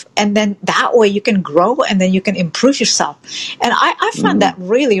self, and then that way you can grow and then you can improve yourself. And I find Mm, that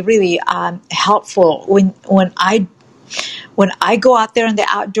really, really helpful when I go out there in the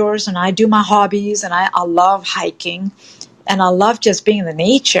outdoors and I do my hobbies, and I love hiking and I love just being in the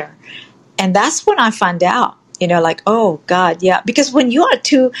nature. And that's when I find out, like, oh God, yeah. Because when you are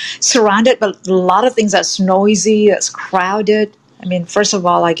too surrounded by a lot of things that's noisy, that's crowded, I mean, first of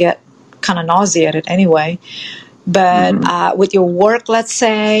all, I get kind of nauseated anyway. But mm, with your work, let's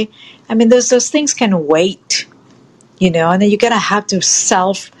say, I mean, those things can wait, and then you gotta have to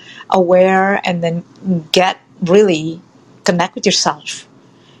self-aware and then get really connect with yourself.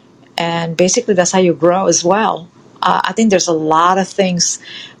 And basically, that's how you grow as well. I think there's a lot of things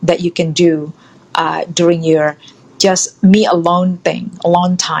that you can do during your just me alone thing,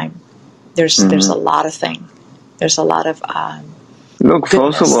 alone time. There's a mm. lot of thing. There's a lot of Look,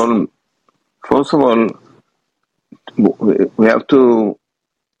 goodness. first of all, we have to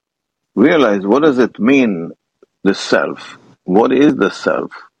realize, what does it mean, the self? What is the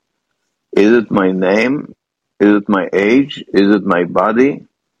self? Is it my name? Is it my age? Is it my body?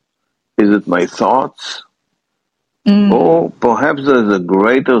 Is it my thoughts? Or perhaps there's a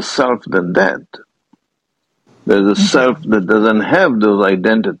greater self than that. There's a self that doesn't have those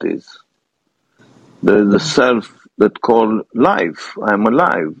identities. There's a self that's called life. I'm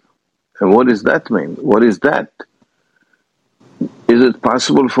alive. And what does that mean? What is that? Is it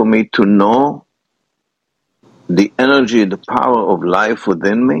possible for me to know the energy, the power of life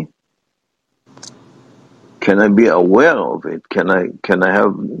within me? Can I be aware of it? Can I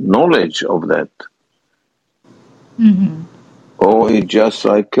have knowledge of that? Or it's just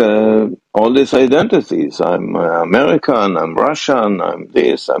like all these identities. I'm American, I'm Russian, I'm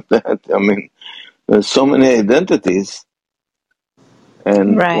this, I'm that. I mean, there's so many identities.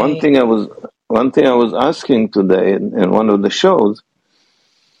 And one thing I was asking today in one of the shows,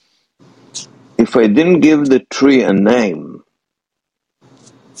 if I didn't give the tree a name,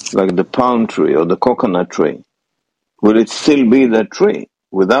 like the palm tree or the coconut tree, would it still be that tree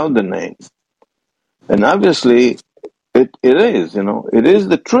without the name? And obviously, it is, it is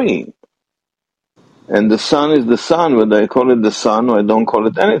the tree. And the sun is the sun, whether I call it the sun or I don't call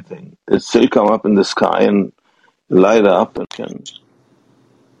it anything. It still come up in the sky and light up.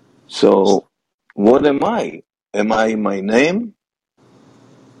 So, what am I? Am I my name?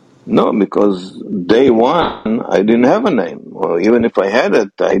 No, because day one, I didn't have a name. Or even if I had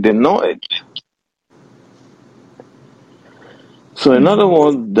it, I didn't know it. So in other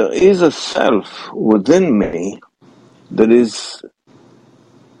words, there is a self within me that is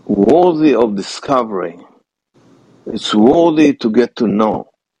worthy of discovery. It's worthy to get to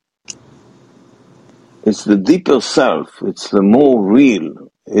know. It's the deeper self. It's the more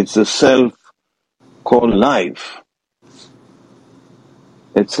real. It's a self called life.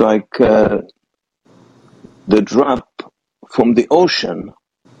 It's like the drop from the ocean,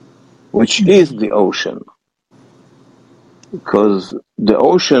 which is the ocean. Because the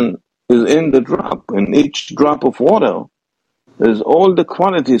ocean is in the drop. In each drop of water, there's all the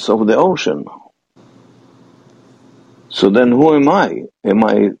qualities of the ocean. So then who am I? Am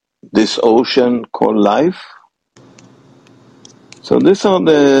I this ocean called life? So these are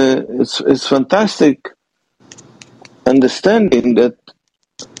it's fantastic understanding that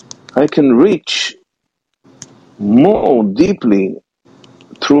I can reach more deeply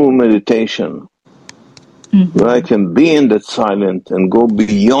through meditation, where I can be in that silence and go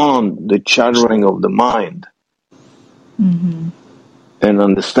beyond the chattering of the mind and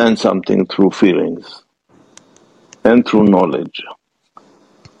understand something through feelings and through knowledge.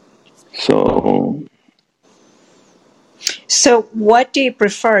 So what do you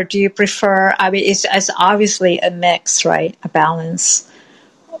prefer? Do you prefer, I mean, it's obviously a mix, right? A balance.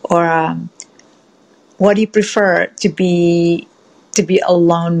 Or what do you prefer? To be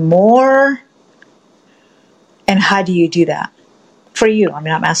alone more? And how do you do that? For you, I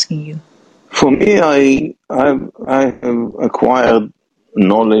mean, I'm asking you. For me, I have acquired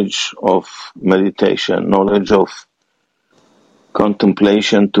knowledge of meditation, knowledge of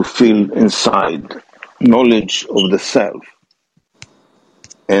contemplation to feel inside, knowledge of the self.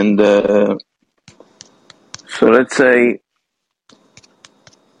 And so let's say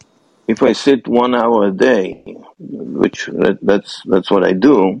if I sit 1 hour a day, which that's what I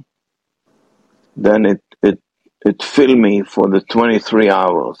do, then it fill me for the 23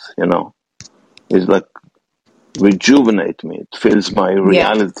 hours, It's like rejuvenate me. It fills my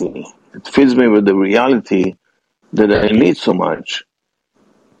reality. It fills me with the reality that I need so much.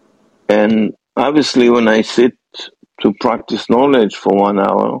 And obviously when I sit to practice knowledge for 1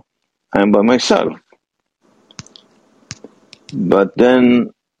 hour, I'm by myself. But then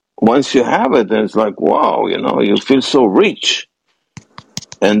once you have it, then it's like, wow, you feel so rich.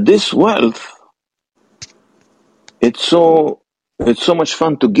 And this wealth, it's so much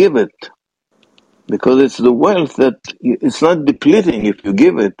fun to give it, because it's the wealth that it's not depleting if you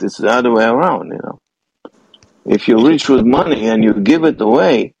give it. It's the other way around, If you're rich with money and you give it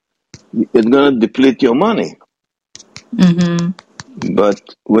away, it's going to deplete your money. But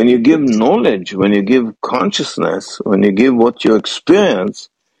when you give knowledge, when you give consciousness, when you give what you experience,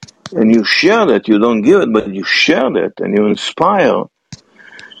 and you share that, you don't give it, but you share that, and you inspire,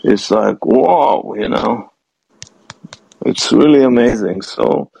 it's like, wow, It's really amazing.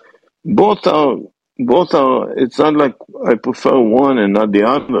 So both are, it's not like I prefer one and not the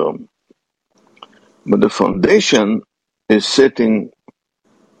other. But the foundation is sitting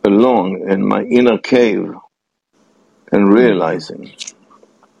alone in my inner cave and realizing.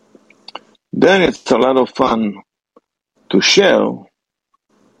 then it's a lot of fun to share,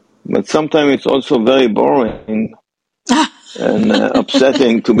 but sometimes it's also very boring and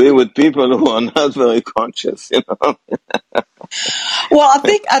upsetting to be with people who are not very conscious, you know. Well, I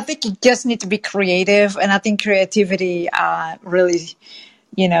think you just need to be creative, and I think creativity really,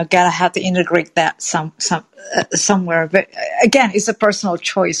 gotta have to integrate that somewhere. But again, it's a personal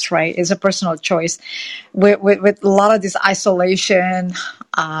choice, right? It's a personal choice. With a lot of this isolation,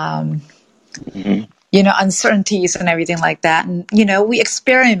 Mm-hmm. uncertainties and everything like that, and we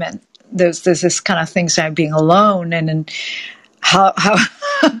experiment. There's this kind of things like being alone, and then how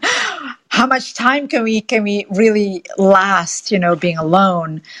how much time can we really last, being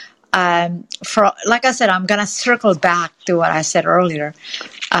alone. For like I said, I'm gonna circle back to what I said earlier.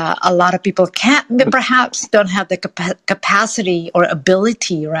 A lot of people perhaps don't have the capacity or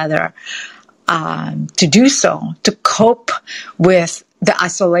ability, rather, to do so, to cope with the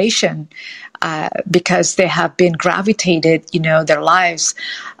isolation, because they have been gravitated, their lives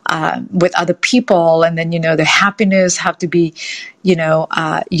with other people, and then their happiness have to be,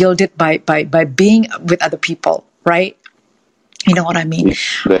 yielded by being with other people, right? You know what I mean?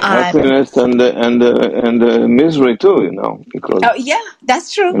 The happiness and the misery too, because Oh yeah,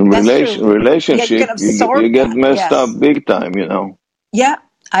 that's true. in That's true. Yeah, you relationship can absorb you get that. messed up Yes. big time, Yeah,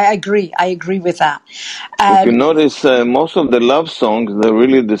 I agree. I agree with that. If you notice, most of the love songs, they're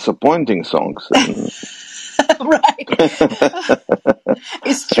really disappointing songs. Right.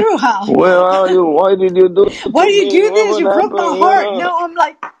 It's true, huh? Where are you? Why did you do it Why to do you me? do What this? would You broke my happen? heart. No, I'm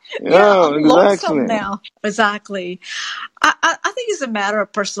like, yeah, Yeah, I'm lonesome exactly. now. Exactly. I think it's a matter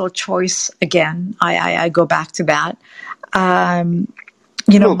of personal choice. Again, I go back to that.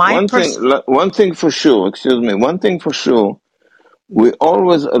 Look, My one thing for sure, excuse me, one thing for sure, we're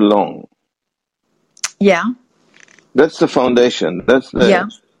always alone. yeah, That's the foundation. That's yeah,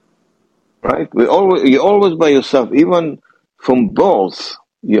 right? You're always by yourself. Even from both,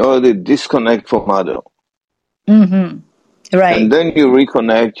 you already disconnect from other. mm-hmm. And Right. then you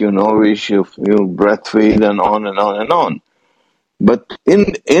reconnect, you nourish, you breastfeed, and on and on and on. But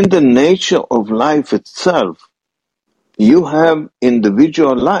in the nature of life itself, you have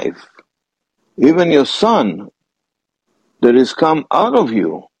individual life. Even your son that is come out of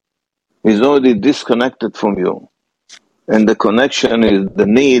you is already disconnected from you. And the connection is the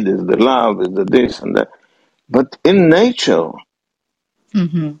need, is the love, is the this and that. But in nature,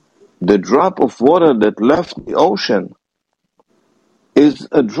 Mm-hmm. the drop of water that left the ocean is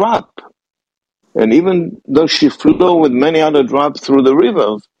a drop. And even though she flew with many other drops through the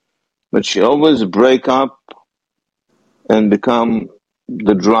rivers, but she always break up and become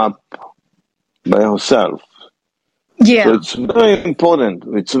the drop by herself. So Yeah. it's very important.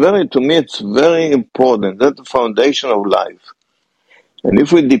 To me, it's very important. That's the foundation of life. And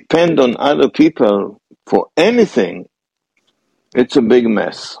if we depend on other people for anything, it's a big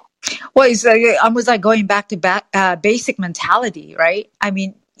mess. Well, it's almost like going back to basic mentality, right? I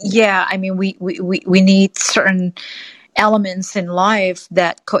mean, yeah, I mean, we need certain elements in life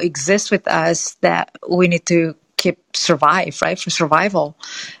that coexist with us that we need to keep survive, right? For survival.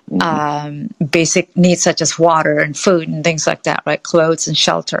 Basic needs such as water and food and things like that, right? Clothes and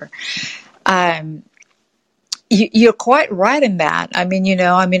shelter. Um, you're quite right in that. I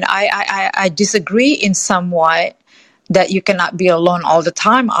mean, I disagree in somewhat that you cannot be alone all the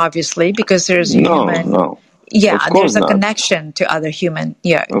time, obviously, because there's a No, human. no. Of Yeah, course there's a not. connection to other human.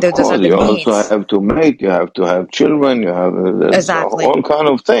 Yeah, Of there's course, other you also needs. have to mate, you have to have children, you have there's Exactly. all kind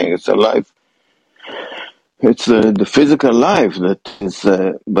of things. It's a life. It's the physical life that is.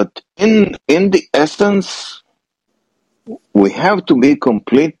 But in the essence, we have to be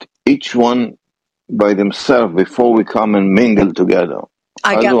complete, each one by themselves, before we come and mingle together.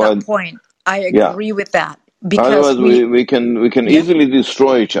 I get that Otherwise, point. I yeah. agree with that because Otherwise, we can yeah, easily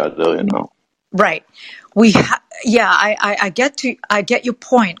destroy each other. right. Yeah, I get your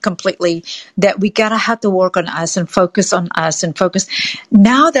point completely that we gotta have to work on us and focus on us and focus.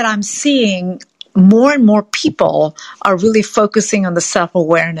 Now that I'm seeing more and more people are really focusing on the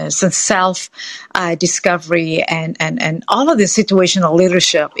self-awareness and self discovery and all of this situational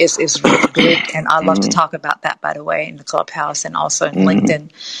leadership is really good. And I'd love to Hmm. talk about that, by the way, in the Clubhouse and also in Hmm. LinkedIn.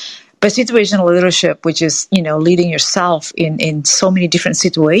 But situational leadership, which is, leading yourself in so many different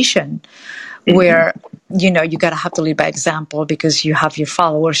situations where, you got to have to lead by example because you have your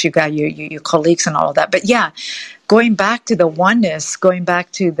followers, you got your colleagues and all of that. But yeah, going back to the oneness, going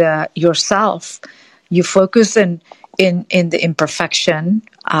back to the yourself, you focus in the imperfection,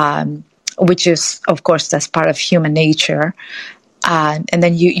 which is, of course, that's part of human nature. and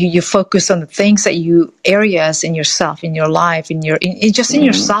then you focus on the things that areas in yourself, in your life, in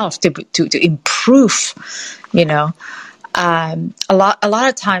yourself to improve. A lot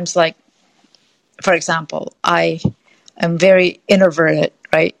of times, like for example, I am very introverted,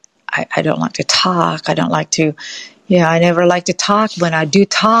 right? I don't like to talk. I don't like to. I never like to talk. When I do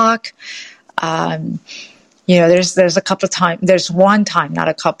talk, there's a couple of times. There's one time, not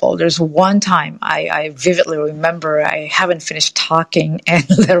a couple. There's one time I vividly remember I haven't finished talking, and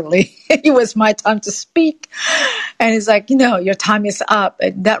literally it was my time to speak. And it's like, your time is up.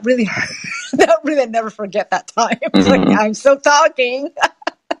 And that really hurt. That really, I never forget that time. It's like, I'm still talking.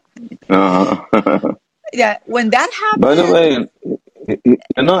 Yeah, when that happened. By the way,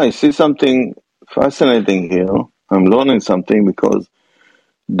 I see something fascinating here. I'm learning something because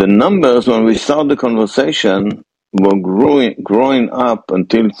the numbers when we start the conversation were growing up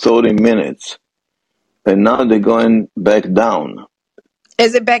until 30 minutes, and now they're going back down.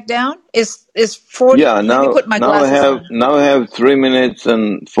 Is it back down? Is 40? Yeah, Let now me put my now I glasses have on. now I have 3 minutes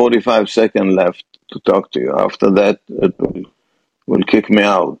and 45 seconds left to talk to you. After that, it will kick me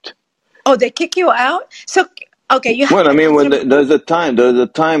out. Oh, they kick you out? So okay, you have Well, I to mean, when answer. there's a time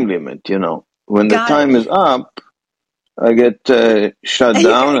limit. When the Got time it. is up, I get shut And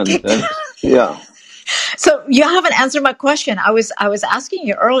you're down, gonna and kick. then yeah. So you haven't answered my question. I was asking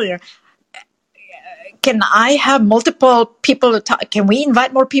you earlier. Can I have multiple people to talk? Can we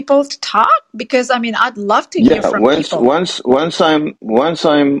invite more people to talk? Because I'd love to hear Yeah, from people. once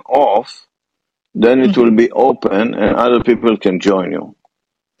I'm off, then it will be open and other people can join you.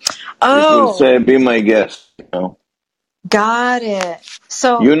 It will Oh, say, "Be my guest." got it.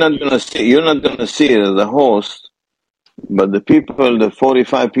 So You're not gonna see it as a host, but the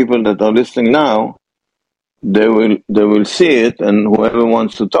 45 people that are listening now, they will see it, and whoever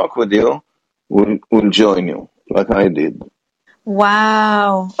wants to talk with you will join you, like I did.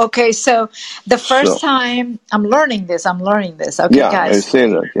 wow. Okay, so the first So time I'm learning this. Okay, yeah, I guys. say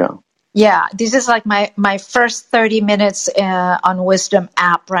that. Yeah. Yeah, this is like my first 30 minutes on Wisdom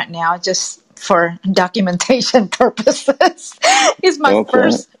app right now, just for documentation purposes. It's my Okay.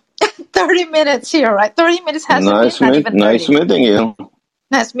 first 30 minutes here, right? 30 minutes hasn't been, Nice not even nice 30. meeting you.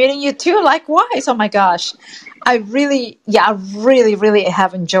 Nice meeting you too, likewise. Oh my gosh. I really, really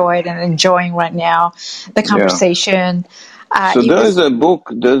have enjoyed and enjoying right now the Yeah. conversation. So It was,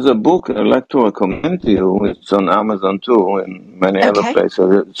 there's a book I'd like to recommend to you. It's on Amazon too and many other okay,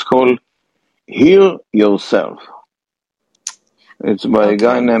 places. It's called Heal Yourself. It's by a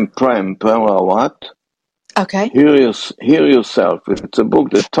guy okay, named Prem Perawat. okay. Heal Yourself. It's a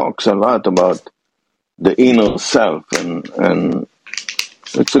book that talks a lot about the inner self, and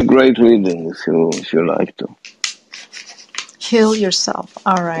it's a great reading if you like to. Heal yourself.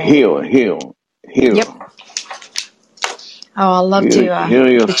 All right. Heal. Yep. Oh, I'd love Heal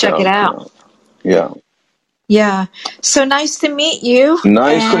to check it yourself. out. Yeah. Yeah. So nice to meet you.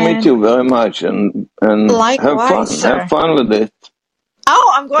 Nice to meet And you very much, and have fun. likewise, sir. Have fun with it.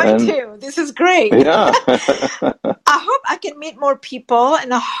 Oh, I'm going And to. This is great. yeah, I hope I can meet more people,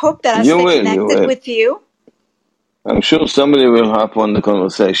 and I hope that I you stay will. connected with you. I'm sure somebody will hop on the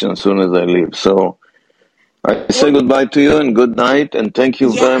conversation as soon as I leave. So I say Well, goodbye to you and good night, and thank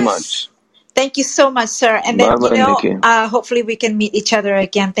you very yes. much. Thank you so much, sir. And Bye then, bye, Nikki. hopefully we can meet each other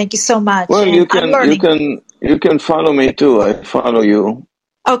again. Thank you so much. Well, And I'm learning. you can follow me too. I follow you,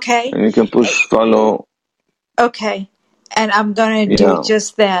 Okay. and you can push follow. Okay. And I'm going to do Yeah.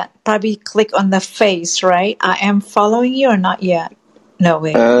 just that. Probably click on the face, right? I am following you or not yet? No,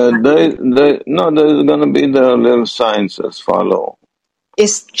 wait. No, there's gonna be the little signs as follow.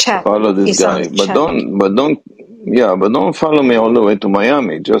 It's check. Follow this It's on guy, check. but don't follow me all the way to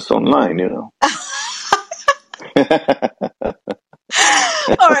Miami. Just online.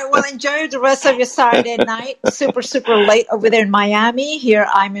 All right. Well, enjoy the rest of your Saturday night. Super, super late over there in Miami. Here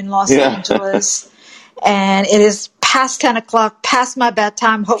I'm in Los Yeah. Angeles. And it is past 10 o'clock, past my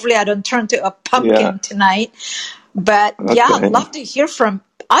bedtime. Hopefully I don't turn to a pumpkin tonight. But yeah, I'd Okay. love to hear from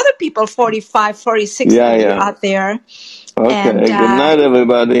other people, 45, 46 Yeah, of you yeah. out there. Okay. And Good night,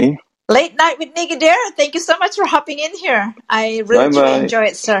 everybody. Late Night with Nicky Dare. Thank you so much for hopping in here. I really, Bye truly bye. enjoy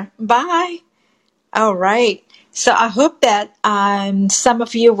it, sir. Bye. All right. So I hope that some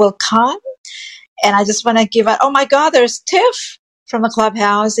of you will come. And I just want to give out, oh my God, there's Tiff from the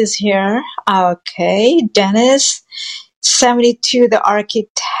clubhouse is here. Okay. Dennis, 72, the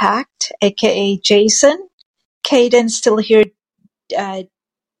architect, aka Jason. Caden still here.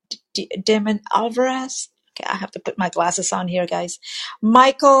 Damon Alvarez. Okay, I have to put my glasses on here, guys.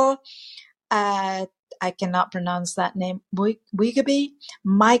 Michael, I cannot pronounce that name. Wigaby.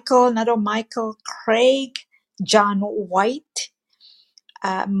 Michael, Craig, John White,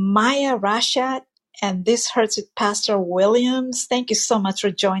 Maya Rashad, and This Hurts with Pastor Williams. Thank you so much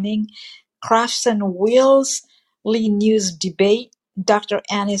for joining. Crafts and Wheels, Lee News Debate, Dr.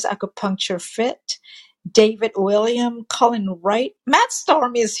 Annie's Acupuncture Fit, David William, Colin Wright. Matt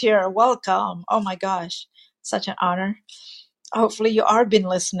Storm is here. Welcome. Oh my gosh. Such an honor. Hopefully you are been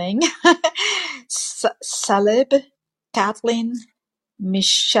listening. Salib, Kathleen,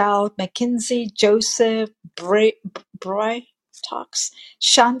 Michelle McKinsey, Joseph, Broy Talks,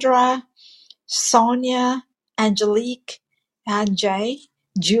 Chandra, Sonia, Angelique, Anjay,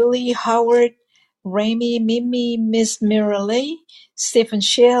 Julie, Howard, Remy, Mimi, Miss Miralei, Stephen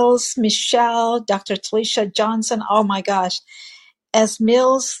Shields, Michelle, Dr. Talisha Johnson. Oh my gosh. S.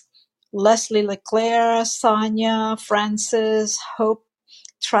 Mills, Leslie Leclerc, Sonia, Francis, Hope,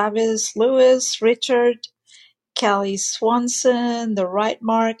 Travis, Lewis, Richard, Kelly Swanson, The Right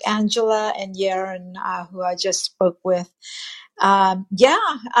Mark, Angela, and Yaren, who I just spoke with. And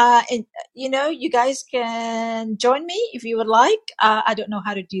you guys can join me if you would like. I don't know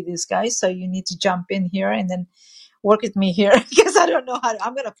how to do this, guys, so you need to jump in here and then work with me here because I don't know how to.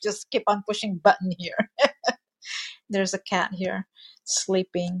 I'm going to just keep on pushing button here. There's a cat here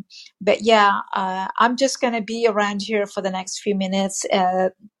sleeping. But yeah, I'm just going to be around here for the next few minutes.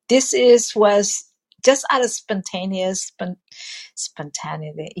 This was just out of spontaneity.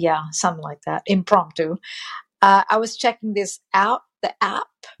 Yeah, something like that. Impromptu. I was checking this out, the app,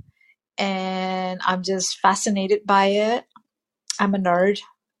 and I'm just fascinated by it. I'm a nerd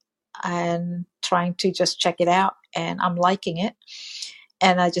and trying to just check it out, and I'm liking it.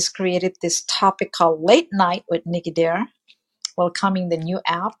 And I just created this topic called Late Night with Nicky Dare, welcoming the new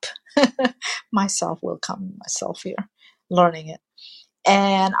app. Welcoming myself here, learning it.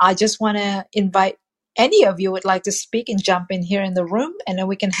 And I just want to invite any of you would like to speak and jump in here in the room, and then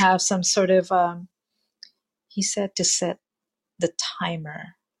we can have some sort of, he said to set the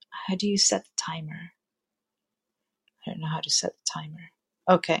timer. How do you set the timer? I don't know how to set the timer.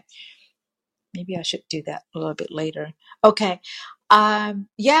 Okay. Maybe I should do that a little bit later. Okay. I'm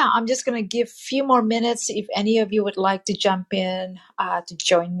just going to give a few more minutes if any of you would like to jump in to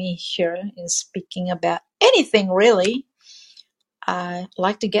join me here in speaking about anything really. I'd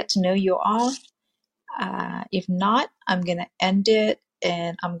like to get to know you all. If not, I'm going to end it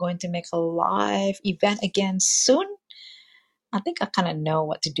and I'm going to make a live event again soon. I think I kind of know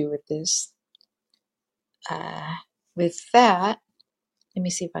what to do with this. With that, let me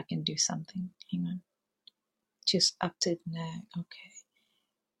see if I can do something. Hang on. Just up to now. Okay.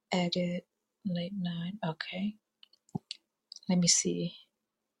 Edit. Late night. Okay. Let me see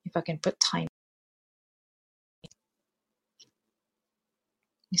if I can put time.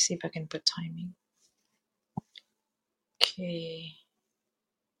 Let me see if I can put timing. Okay.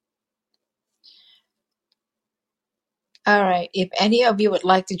 All right. If any of you would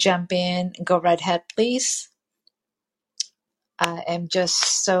like to jump in, go right ahead, please. I am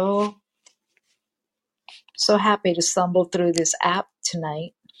just so happy to stumble through this app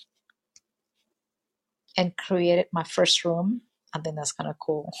tonight and created my first room. I think that's kind of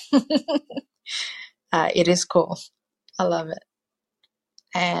cool. It is cool. I love it.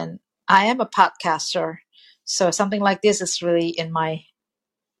 And I am a podcaster, so something like this is really in my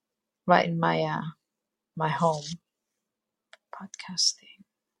my home. Podcasting.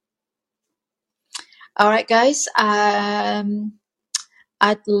 All right, guys.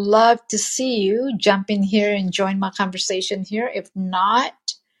 I'd love to see you jump in here and join my conversation here. If not,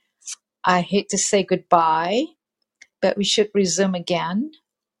 I hate to say goodbye, but we should resume again.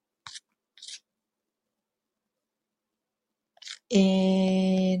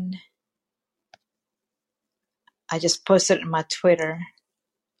 I just posted it on my Twitter,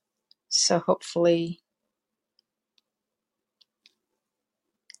 so hopefully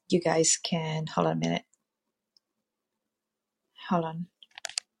you guys can. Hold on a minute. Hold on.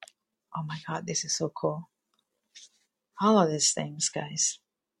 Oh my God, this is so cool. All of these things, guys.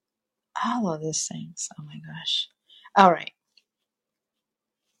 All of these things. Oh my gosh. All right.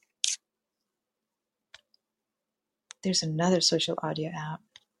 There's another social audio app.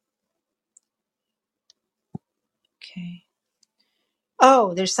 Okay.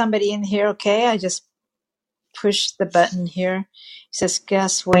 Oh, there's somebody in here. Okay. I just pushed the button here. It says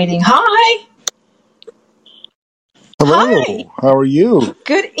guest waiting. Hi. Hello. Hi. How are you?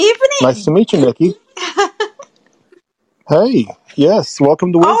 Good evening. Nice to meet you, Nicky. Hey. Yes.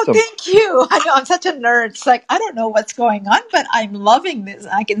 Welcome to Oh, Wisdom. thank you. I know I'm such a nerd. It's like, I don't know what's going on, but I'm loving this.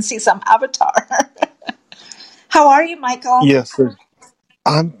 I can see some avatar. How are you, Michael? Yes.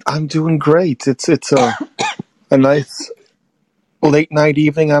 I'm doing great. It's a nice late night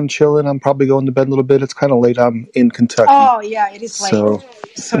evening. I'm chilling. I'm probably going to bed a little bit. It's kind of late. I'm in Kentucky. Oh, yeah, it is late. So,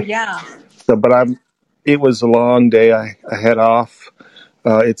 So, yeah. but it was a long day. I had off.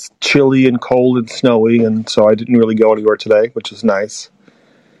 It's chilly and cold and snowy, and so I didn't really go anywhere today, which is nice.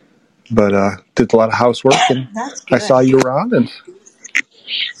 But did a lot of housework, and That's I good. saw you around. And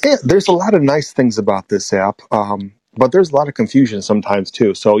yeah, there's a lot of nice things about this app, but there's a lot of confusion sometimes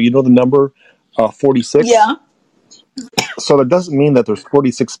too. So you know the number 46? Yeah. So that doesn't mean that there's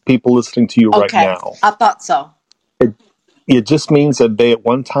 46 people listening to you right Okay. now. I thought so. It just means that they at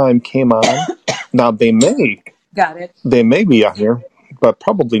one time came on. Now they may Got it. be on here, but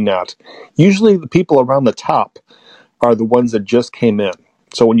probably not. Usually the people around the top are the ones that just came in.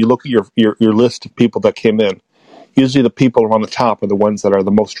 So when you look at your list of people that came in, usually the people around the top are the ones that are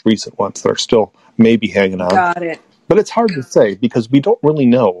the most recent ones that are still maybe hanging on. Got it. But it's hard to say because we don't really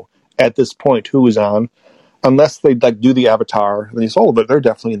know at this point who is on, unless they like do the avatar and you say, oh, they're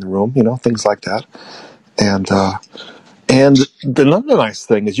definitely in the room, things like that. And the another nice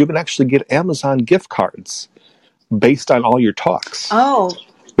thing is you can actually get Amazon gift cards based on all your talks, Oh,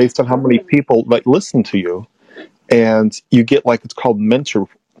 based on how many people like listen to you, and you get it's called mentor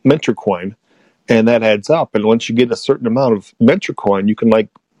coin, and that adds up. And once you get a certain amount of mentor coin, you can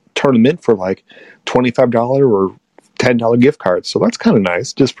turn them in for $25 or $10 gift cards. So that's kind of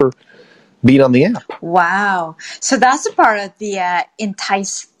nice just for being on the app. wow. So that's a part of the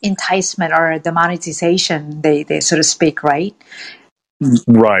enticement or the monetization, they so to speak, right?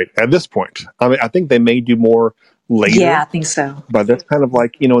 Right. At this point. I mean, I think they may do more later. Yeah, I think so. But that's kind of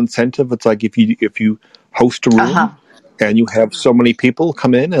incentive. It's like if you host a room and you have so many people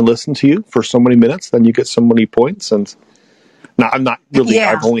come in and listen to you for so many minutes, then you get so many points. And now I'm not really,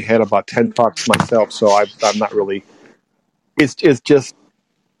 I've only had about 10 talks myself, so I'm not really,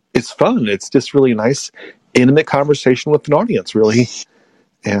 it's fun. It's just really nice, intimate conversation with an audience, really.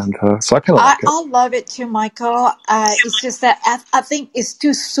 And so I kind of like it. I love it too, Michael. It's just that I think it's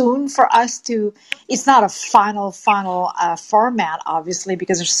too soon for us to. It's not a final format, obviously,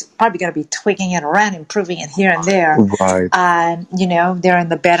 because there's probably going to be tweaking it around, improving it here and there. Right. They're in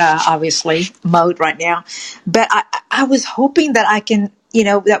the beta, obviously, mode right now. But I was hoping that I can,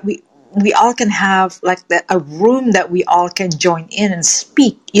 that we all can have a room that we all can join in and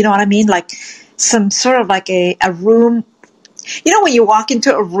speak. You know what I mean? Like some sort of a room. When you walk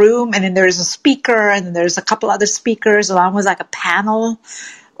into a room and then there's a speaker and then there's a couple other speakers, almost like a panel,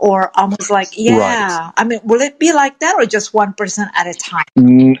 or almost right. I mean, will it be like that or just one person at a time?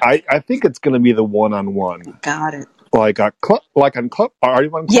 I think it's going to be the one-on-one. Got it. Like on Club. Are you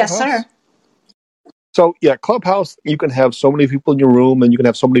on Clubhouse? Yes, sir. So yeah, Clubhouse, you can have so many people in your room and you can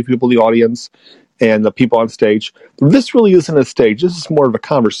have so many people in the audience and the people on stage. This really isn't a stage. This is more of a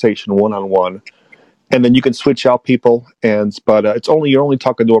conversation, one-on-one. And then you can switch out people, but you're only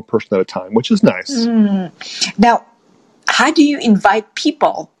talking to a person at a time, which is nice. Now, how do you invite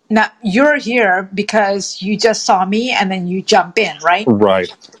people? Now, you're here because you just saw me and then you jump in, right? Right.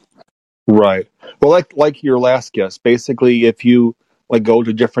 Well, like your last guest, basically, if you go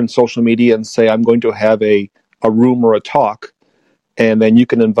to different social media and say, I'm going to have a room or a talk, and then you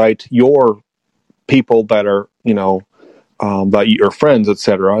can invite your people that are, about your friends,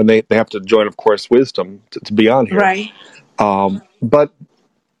 etc., and they have to join, of course, Wisdom to be on here. Right. But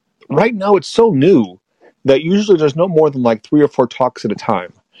right now it's so new that usually there's no more than 3 or 4 talks at a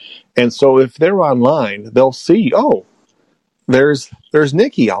time. And so if they're online, they'll see, oh, there's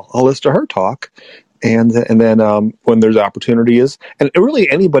Nikki. I'll listen to her talk. And then when there's opportunities, and really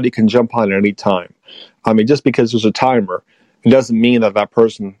anybody can jump on at any time. I mean, just because there's a timer, it doesn't mean that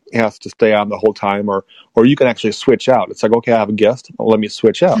person has to stay on the whole time, or you can actually switch out. It's like, okay, I have a guest, let me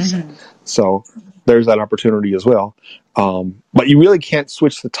switch out. Mm-hmm. So there's that opportunity as well. But you really can't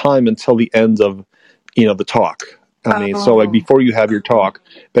switch the time until the end of, the talk. I mean, so before you have your talk,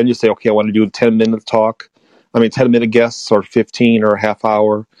 then you say, okay, I want to do a 10-minute talk. 10-minute guests or 15 or a half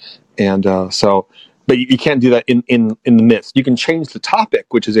hour. And but you can't do that in the midst. You can change the topic,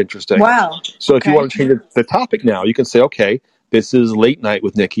 which is interesting. Wow. So if you want to change the topic now, you can say, okay, this is late night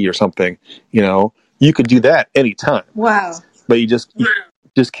with Nikki or something. You could do that anytime. Wow. But you just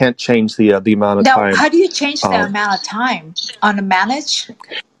can't change the amount of time. Now, how do you change the amount of time on the manage?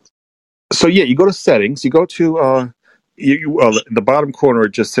 So yeah, you go to settings. You go to the bottom corner.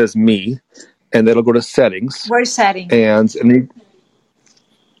 It just says me, and it'll go to settings. Where's settings? And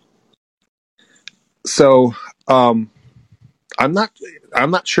so I'm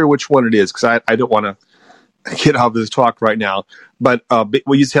not sure which one it is because I don't want to get out of this talk right now. But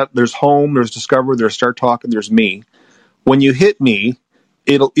there's home, there's discover, there's start talk, and there's me. When you hit me,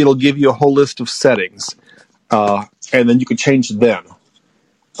 it'll give you a whole list of settings. and then you can change it then.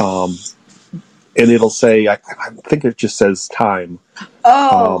 And it'll say, I think it just says time.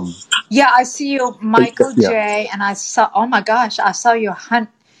 Oh, yeah, I see you, Michael Yeah. J. And I saw, oh my gosh, I saw your hunt.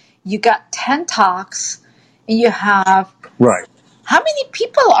 You got 10 talks, and you have, Right. how many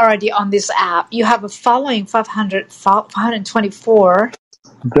people already on this app? You have a following 524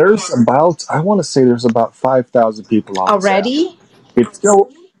 There's about, I want to say there's about 5,000 people on this app. already. It's still,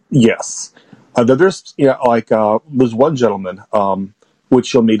 yes. There's, there's one gentleman,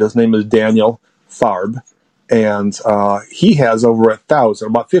 which you'll meet. His name is Daniel Farb, and he has over 1,000,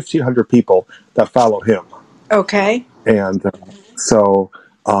 about 1,500 people that follow him. Okay. And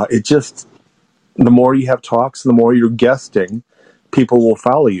it just, the more you have talks, the more you're guesting, people will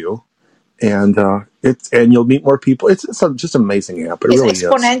follow you, and you'll meet more people. It's just an amazing app. It really It's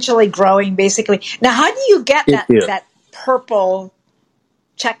exponentially growing, basically. Now, how do you get that purple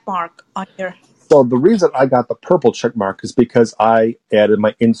check mark on your? So the reason I got the purple check mark is because I added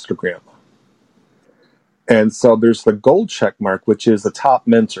my Instagram. And so there's the gold check mark, which is the top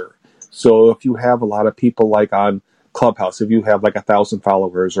mentor. So if you have a lot of people like on Clubhouse, if you have like 1,000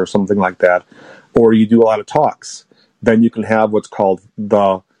 followers or something like that, or you do a lot of talks, then you can have what's called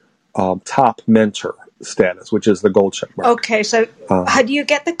the top mentor status, which is the gold check mark. Okay, so how do you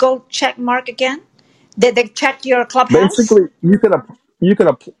get the gold check mark again? Did they check your Clubhouse? Basically,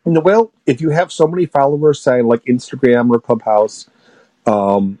 if you have so many followers, say like Instagram or Clubhouse,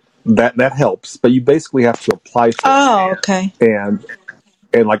 that helps. But you basically have to apply for it. Oh, okay. And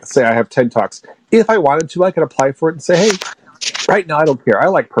like say I have 10 talks. If I wanted to, I could apply for it and say, hey, right now I don't care. I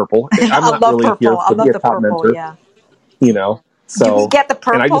like purple. I'm not really purple. here to be a top purple, mentor. Yeah. So do we get the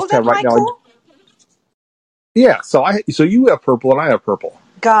purple and I just have right Michael? now. Yeah, so you have purple and I have purple.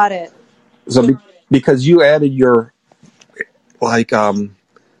 Got it. So because you added your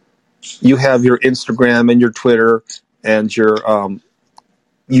you have your Instagram and your Twitter and your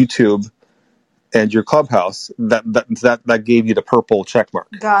YouTube and your Clubhouse, that gave you the purple check mark.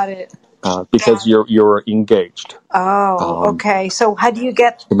 Got it. Because you're engaged. Oh, okay. So how do you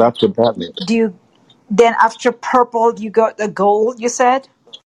get? So that's what that means. Do you then after purple you got the gold? You said.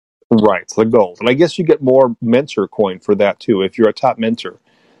 Right, the gold, and I guess you get more mentor coin for that too. If you're a top mentor,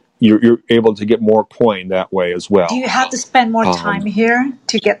 you're able to get more coin that way as well. Do you have to spend more time here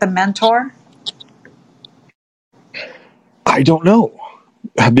to get the mentor? I don't know,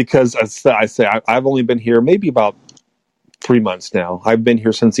 because as I say, I've only been here maybe about 3 months now. I've been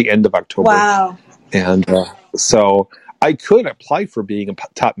here since the end of October. Wow. And so I could apply for being a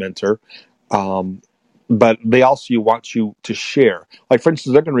top mentor, but they also want you to share. Like, for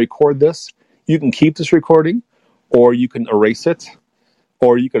instance, they're going to record this. You can keep this recording, or you can erase it,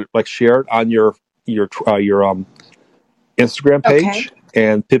 or you could share it on your Instagram page,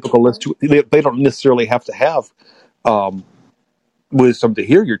 and people can listen to it. They don't necessarily have to have wisdom to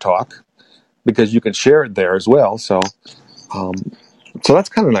hear your talk, because you can share it there as well. So that's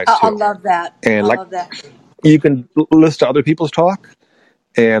kind of nice too. I love that. And I love that. You can listen to other people's talk,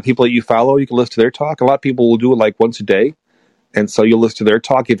 and people that you follow, you can listen to their talk. A lot of people will do it like once a day, and so you'll listen to their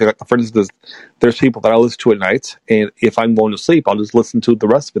talk. If, for instance, there's people that I listen to at night, and if I'm going to sleep, I'll just listen to the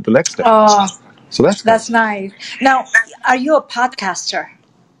rest of it the next day. So that's nice. Now, are you a podcaster?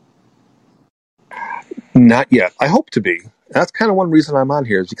 Not yet. I hope to be. That's kind of one reason I'm on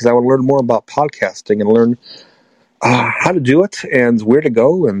here, is because I want to learn more about podcasting and learn how to do it and where to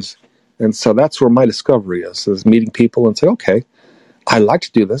go, and so that's where my discovery is meeting people and say, okay, I like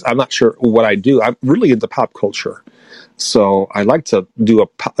to do this. I'm not sure what I do. I'm really into pop culture, so I like to do a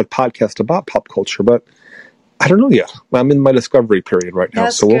podcast about pop culture, but I don't know yet. I'm in my discovery period right now,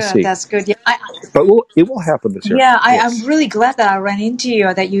 so we'll see. That's good. Yeah, but it will happen this year. Yeah, I'm really glad that I ran into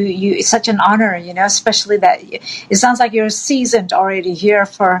you. That you it's such an honor, especially that it sounds like you're seasoned already here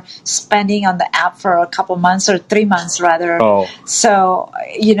for spending on the app for a couple months or 3 months rather. Oh, so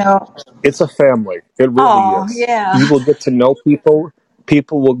it's a family. It really is. Yeah, you will get to know people.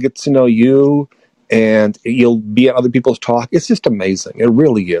 People will get to know you, and you'll be at other people's talk. It's just amazing. It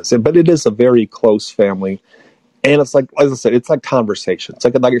really is. But it is a very close family. And it's like, as I said, it's like conversation. It's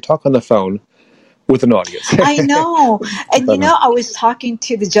like you're talking on the phone with an audience. I know. And, I was talking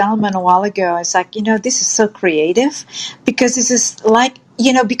to the gentleman a while ago. It's like, this is so creative, because this is like,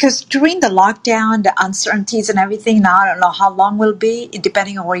 because during the lockdown, the uncertainties and everything, now I don't know how long will be,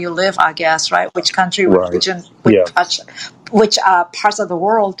 depending on where you live, I guess, right? Which country, which region, which parts of the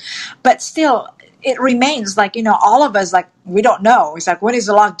world. But still, it remains like, all of us, like, we don't know. It's like, when is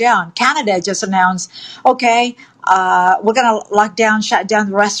the lockdown? Canada just announced, okay, we're going to lock down, shut down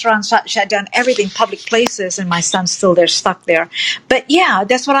the restaurants, shut down everything, public places, and my son's still there, stuck there. But yeah,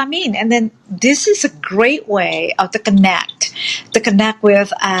 that's what I mean. And then this is a great way of to connect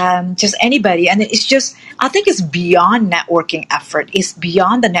with just anybody. And it's just, I think it's beyond networking effort. It's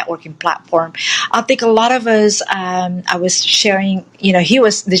beyond the networking platform. I think a lot of us, I was sharing, he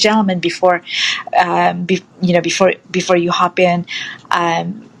was the gentleman before, before you hop in,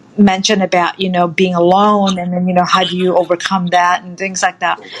 mention about being alone, and then how do you overcome that and things like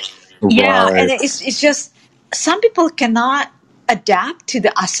that. Yeah, and Right. it's just some people cannot adapt to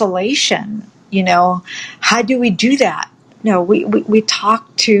the isolation. How do we do that? We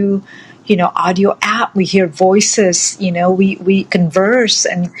talk to audio app, we hear voices, we converse,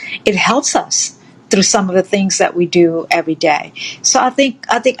 and it helps us through some of the things that we do every day. So I think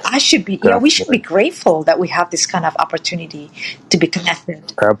should be, we should be Definitely. grateful that we have this kind of opportunity to be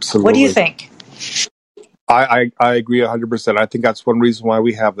connected. What do you Absolutely. think? I agree 100%. I think that's one reason why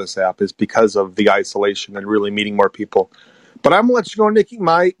we have this app is because of the isolation and really meeting more people. But I'm going to let you go, Nikki.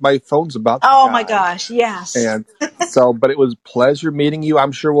 My phone's about to Oh my die. gosh, yes. And so, but it was a pleasure meeting you.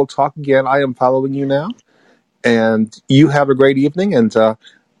 I'm sure we'll talk again. I am following you now. And you have a great evening, and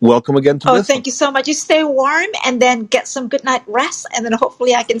welcome again to Oh, this thank one. you so much. You stay warm and then get some good night rest, and then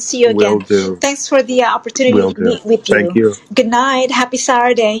hopefully I can see you Will again. do. Thanks for the opportunity Will to do. meet with Thank you. you. Good night. Happy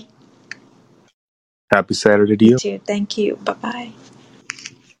Saturday. Happy Saturday to You you. too. Thank you. Bye bye.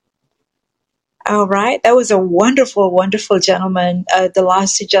 All right. That was a wonderful, wonderful gentleman, the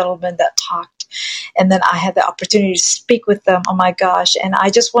last two gentlemen that talked. And then I had the opportunity to speak with them. Oh my gosh. And I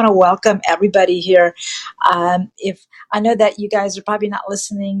just want to welcome everybody here. If I know that you guys are probably not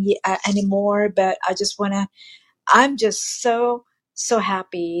listening anymore, but I'm just so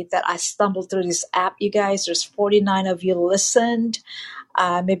happy that I stumbled through this app, you guys. There's 49 of you listened,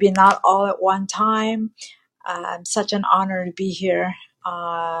 maybe not all at one time. Such an honor to be here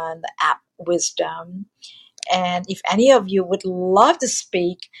on the app Wisdom. And if any of you would love to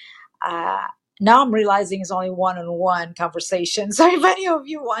speak, uh, now I'm realizing it's only one-on-one conversation. So if any of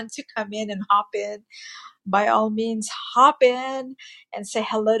you want to come in and hop in, by all means, hop in and say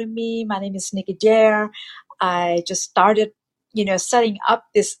hello to me. My name is Nicky Dare. I just started, setting up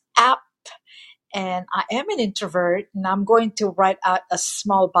this app, and I am an introvert, and I'm going to write out a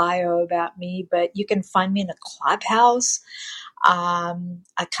small bio about me, but you can find me in a clubhouse. I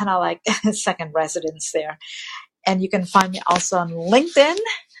kind of like second residence there. And you can find me also on LinkedIn.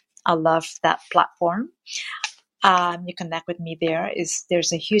 I love that platform. You connect with me there.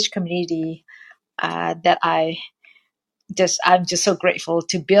 There's a huge community that I'm just so grateful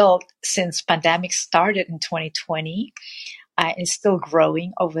to build since pandemic started in 2020. It's still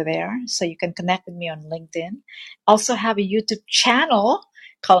growing over there. So you can connect with me on LinkedIn. Also have a YouTube channel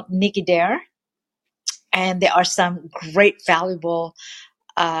called Nicky Dare. And there are some great, valuable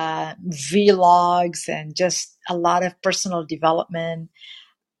vlogs and just a lot of personal development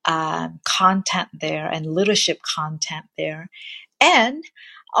content there and leadership content there. And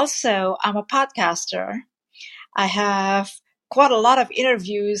also, I'm a podcaster. I have quite a lot of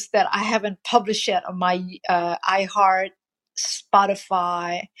interviews that I haven't published yet on my iHeart,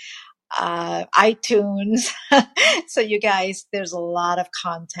 Spotify, iTunes. So you guys, there's a lot of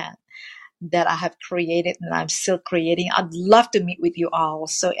content that I have created and I'm still creating. I'd love to meet with you all.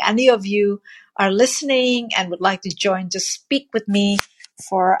 So any of you are listening and would like to join, just speak with me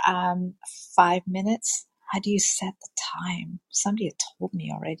for 5 minutes. How do you set the time? Somebody had told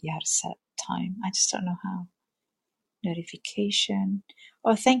me already how to set time. I just don't know how. Notification.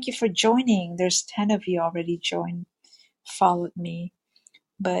 Oh, thank you for joining. There's 10 of you already joined, followed me.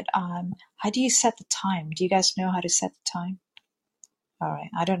 But how do you set the time? Do you guys know how to set the time? All right.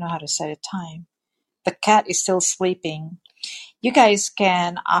 I don't know how to set a time. The cat is still sleeping. You guys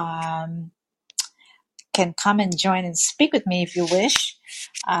can come and join and speak with me if you wish.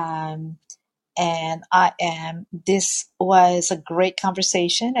 And this was a great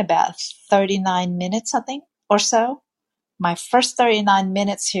conversation, about 39 minutes, I think, or so. My first 39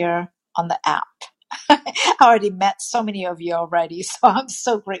 minutes here on the app. I already met so many of you already, so I'm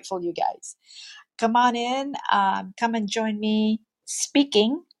so grateful, you guys. Come on in, come and join me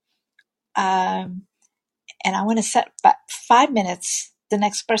speaking. And I want to set about 5 minutes. The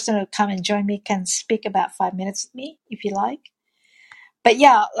next person who come and join me can speak about 5 minutes with me, if you like. But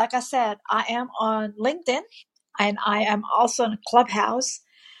yeah, like I said, I am on LinkedIn, and I am also on Clubhouse.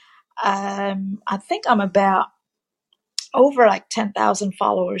 I think I'm about over like 10,000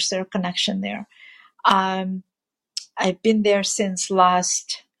 followers there, connection there. I've been there since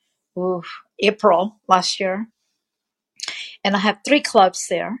April last year, and I have 3 clubs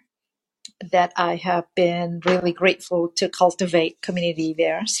there. that I have been really grateful to cultivate community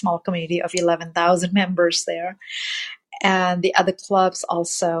there, small community of 11,000 members there. And the other clubs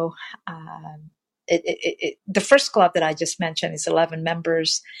also, the first club that I just mentioned is 11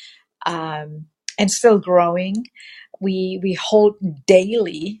 members, and still growing. We hold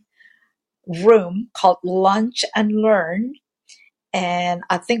daily room called Lunch and Learn. And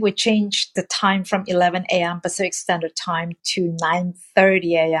I think we changed the time from 11 a.m. Pacific Standard Time to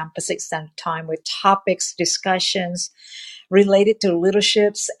 9:30 a.m. Pacific Standard Time with topics, discussions related to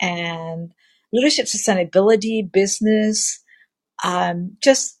leadership sustainability, business,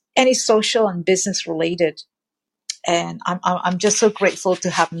 just any social and business related. And I'm just so grateful to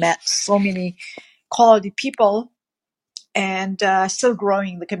have met so many quality people and still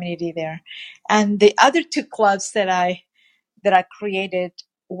growing the community there. And the other two clubs that I created,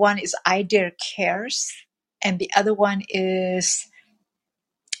 one is I Dare Cares, and the other one is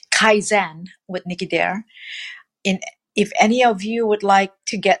Kaizen with Nicky Dare. If any of you would like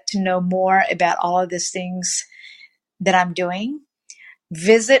to get to know more about all of these things that I'm doing,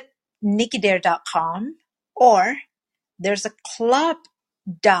 visit nickydare.com, or there's a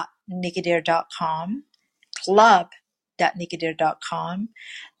club.nickydare.com, club.nickydare.com.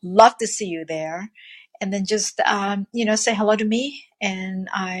 Love to see you there. And then just, say hello to me, and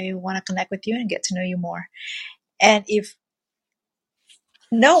I want to connect with you and get to know you more. And if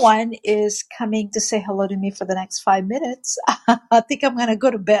no one is coming to say hello to me for the next 5 minutes, I think I'm going to go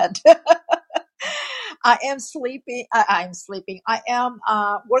to bed. I am sleeping. I'm sleeping. I am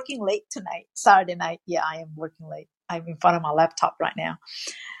working late tonight, Saturday night. Yeah, I am working late. I'm in front of my laptop right now.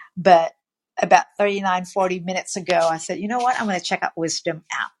 But about 40 minutes ago, I said, you know what? I'm going to check out Wisdom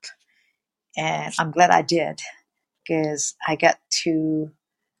app. And I'm glad I did, because I got to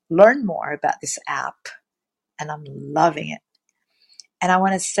learn more about this app, and I'm loving it. And I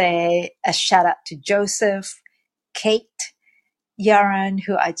want to say a shout out to Joseph, Kate, Yaron,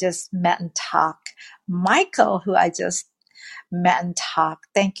 who I just met and talked, Michael, who I just met and talked.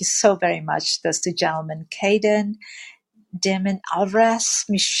 Thank you so very much, those two gentlemen, Caden, Damon Alvarez,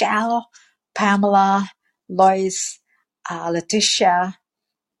 Michelle, Pamela, Lois, Letitia,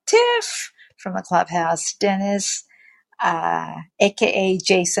 Tiff from the clubhouse, Dennis, aka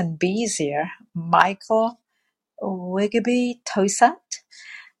Jason B's here, Michael, Wiggaby, Toysat,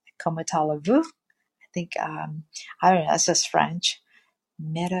 Komatalavu. I think, I don't know, that's just French.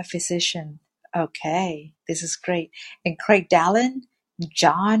 Metaphysician. Okay, this is great. And Craig Dallin,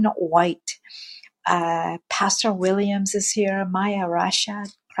 John White, Pastor Williams is here, Maya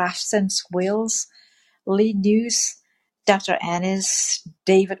Rashad, Craftson's Wills, Lee News, Dr. Annis,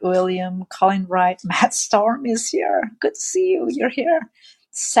 David William, Colin Wright, Matt Storm is here. Good to see you. You're here.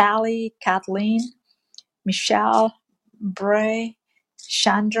 Sally, Kathleen, Michelle, Bray,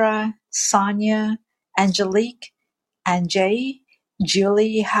 Chandra, Sonia, Angelique, Anjay,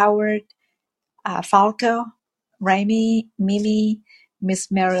 Julie, Howard, Falco, Remy, Mimi,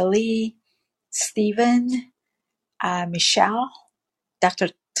 Miss Mary Lee, Stephen, Michelle, Dr.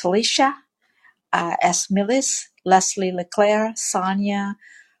 Talisha, S. Millis, Leslie Leclerc, Sonia,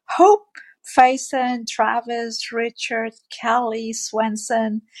 Hope, Faison, Travis, Richard, Kelly,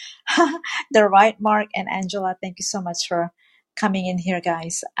 Swenson, The Right Mark, and Angela. Thank you so much for coming in here,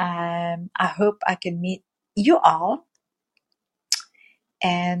 guys. I hope I can meet you all.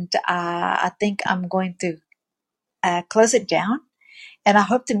 And I think I'm going to close it down. And I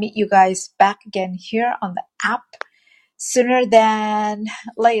hope to meet you guys back again here on the app sooner than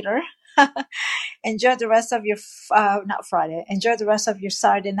later. Enjoy the rest of your, not Friday, enjoy the rest of your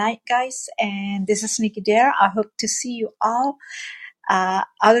Saturday night, guys. And this is Nicky Dare. I hope to see you all.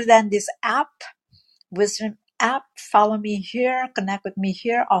 Other than this app, Wisdom app, follow me here, connect with me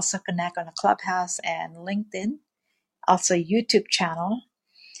here. Also connect on the Clubhouse and LinkedIn. Also YouTube channel.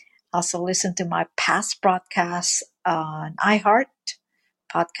 Also listen to my past broadcasts on iHeart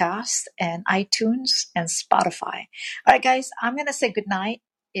Podcast and iTunes and Spotify. All right, guys, I'm going to say goodnight.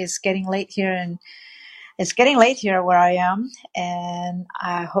 It's getting late here, and it's getting late here where I am, and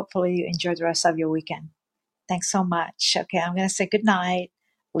hopefully you enjoy the rest of your weekend. Thanks so much. Okay, I'm going to say goodnight.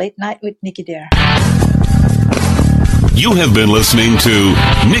 Late Night with Nicky Dare. You have been listening to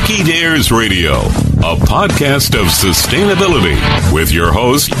Nicky Dare's Radio, a podcast of sustainability with your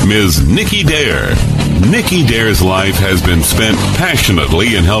host, Ms. Nicky Dare. Nicky Dare's life has been spent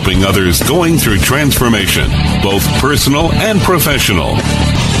passionately in helping others going through transformation, both personal and professional.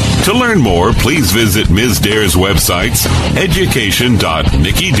 To learn more, please visit Ms. Dare's websites,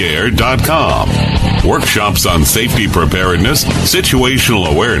 education.nickydare.com Workshops on safety preparedness,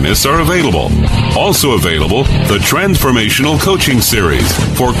 situational awareness are available. Also available, the Transformational Coaching Series.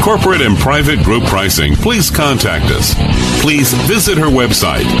 For corporate and private group pricing, please contact us. Please visit her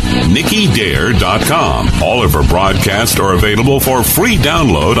website, nickydare.com. All of her broadcasts are available for free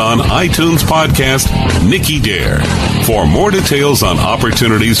download on iTunes podcast Nicky Dare. For more details on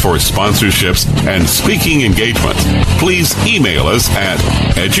opportunities for sponsorships and speaking engagements, please email us at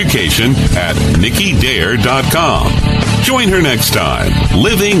education@nickydare.com. Join her next time,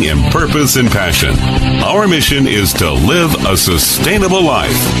 living in purpose and passion. Our mission is to live a sustainable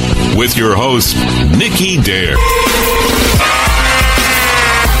life. With your host, Nicky Dare.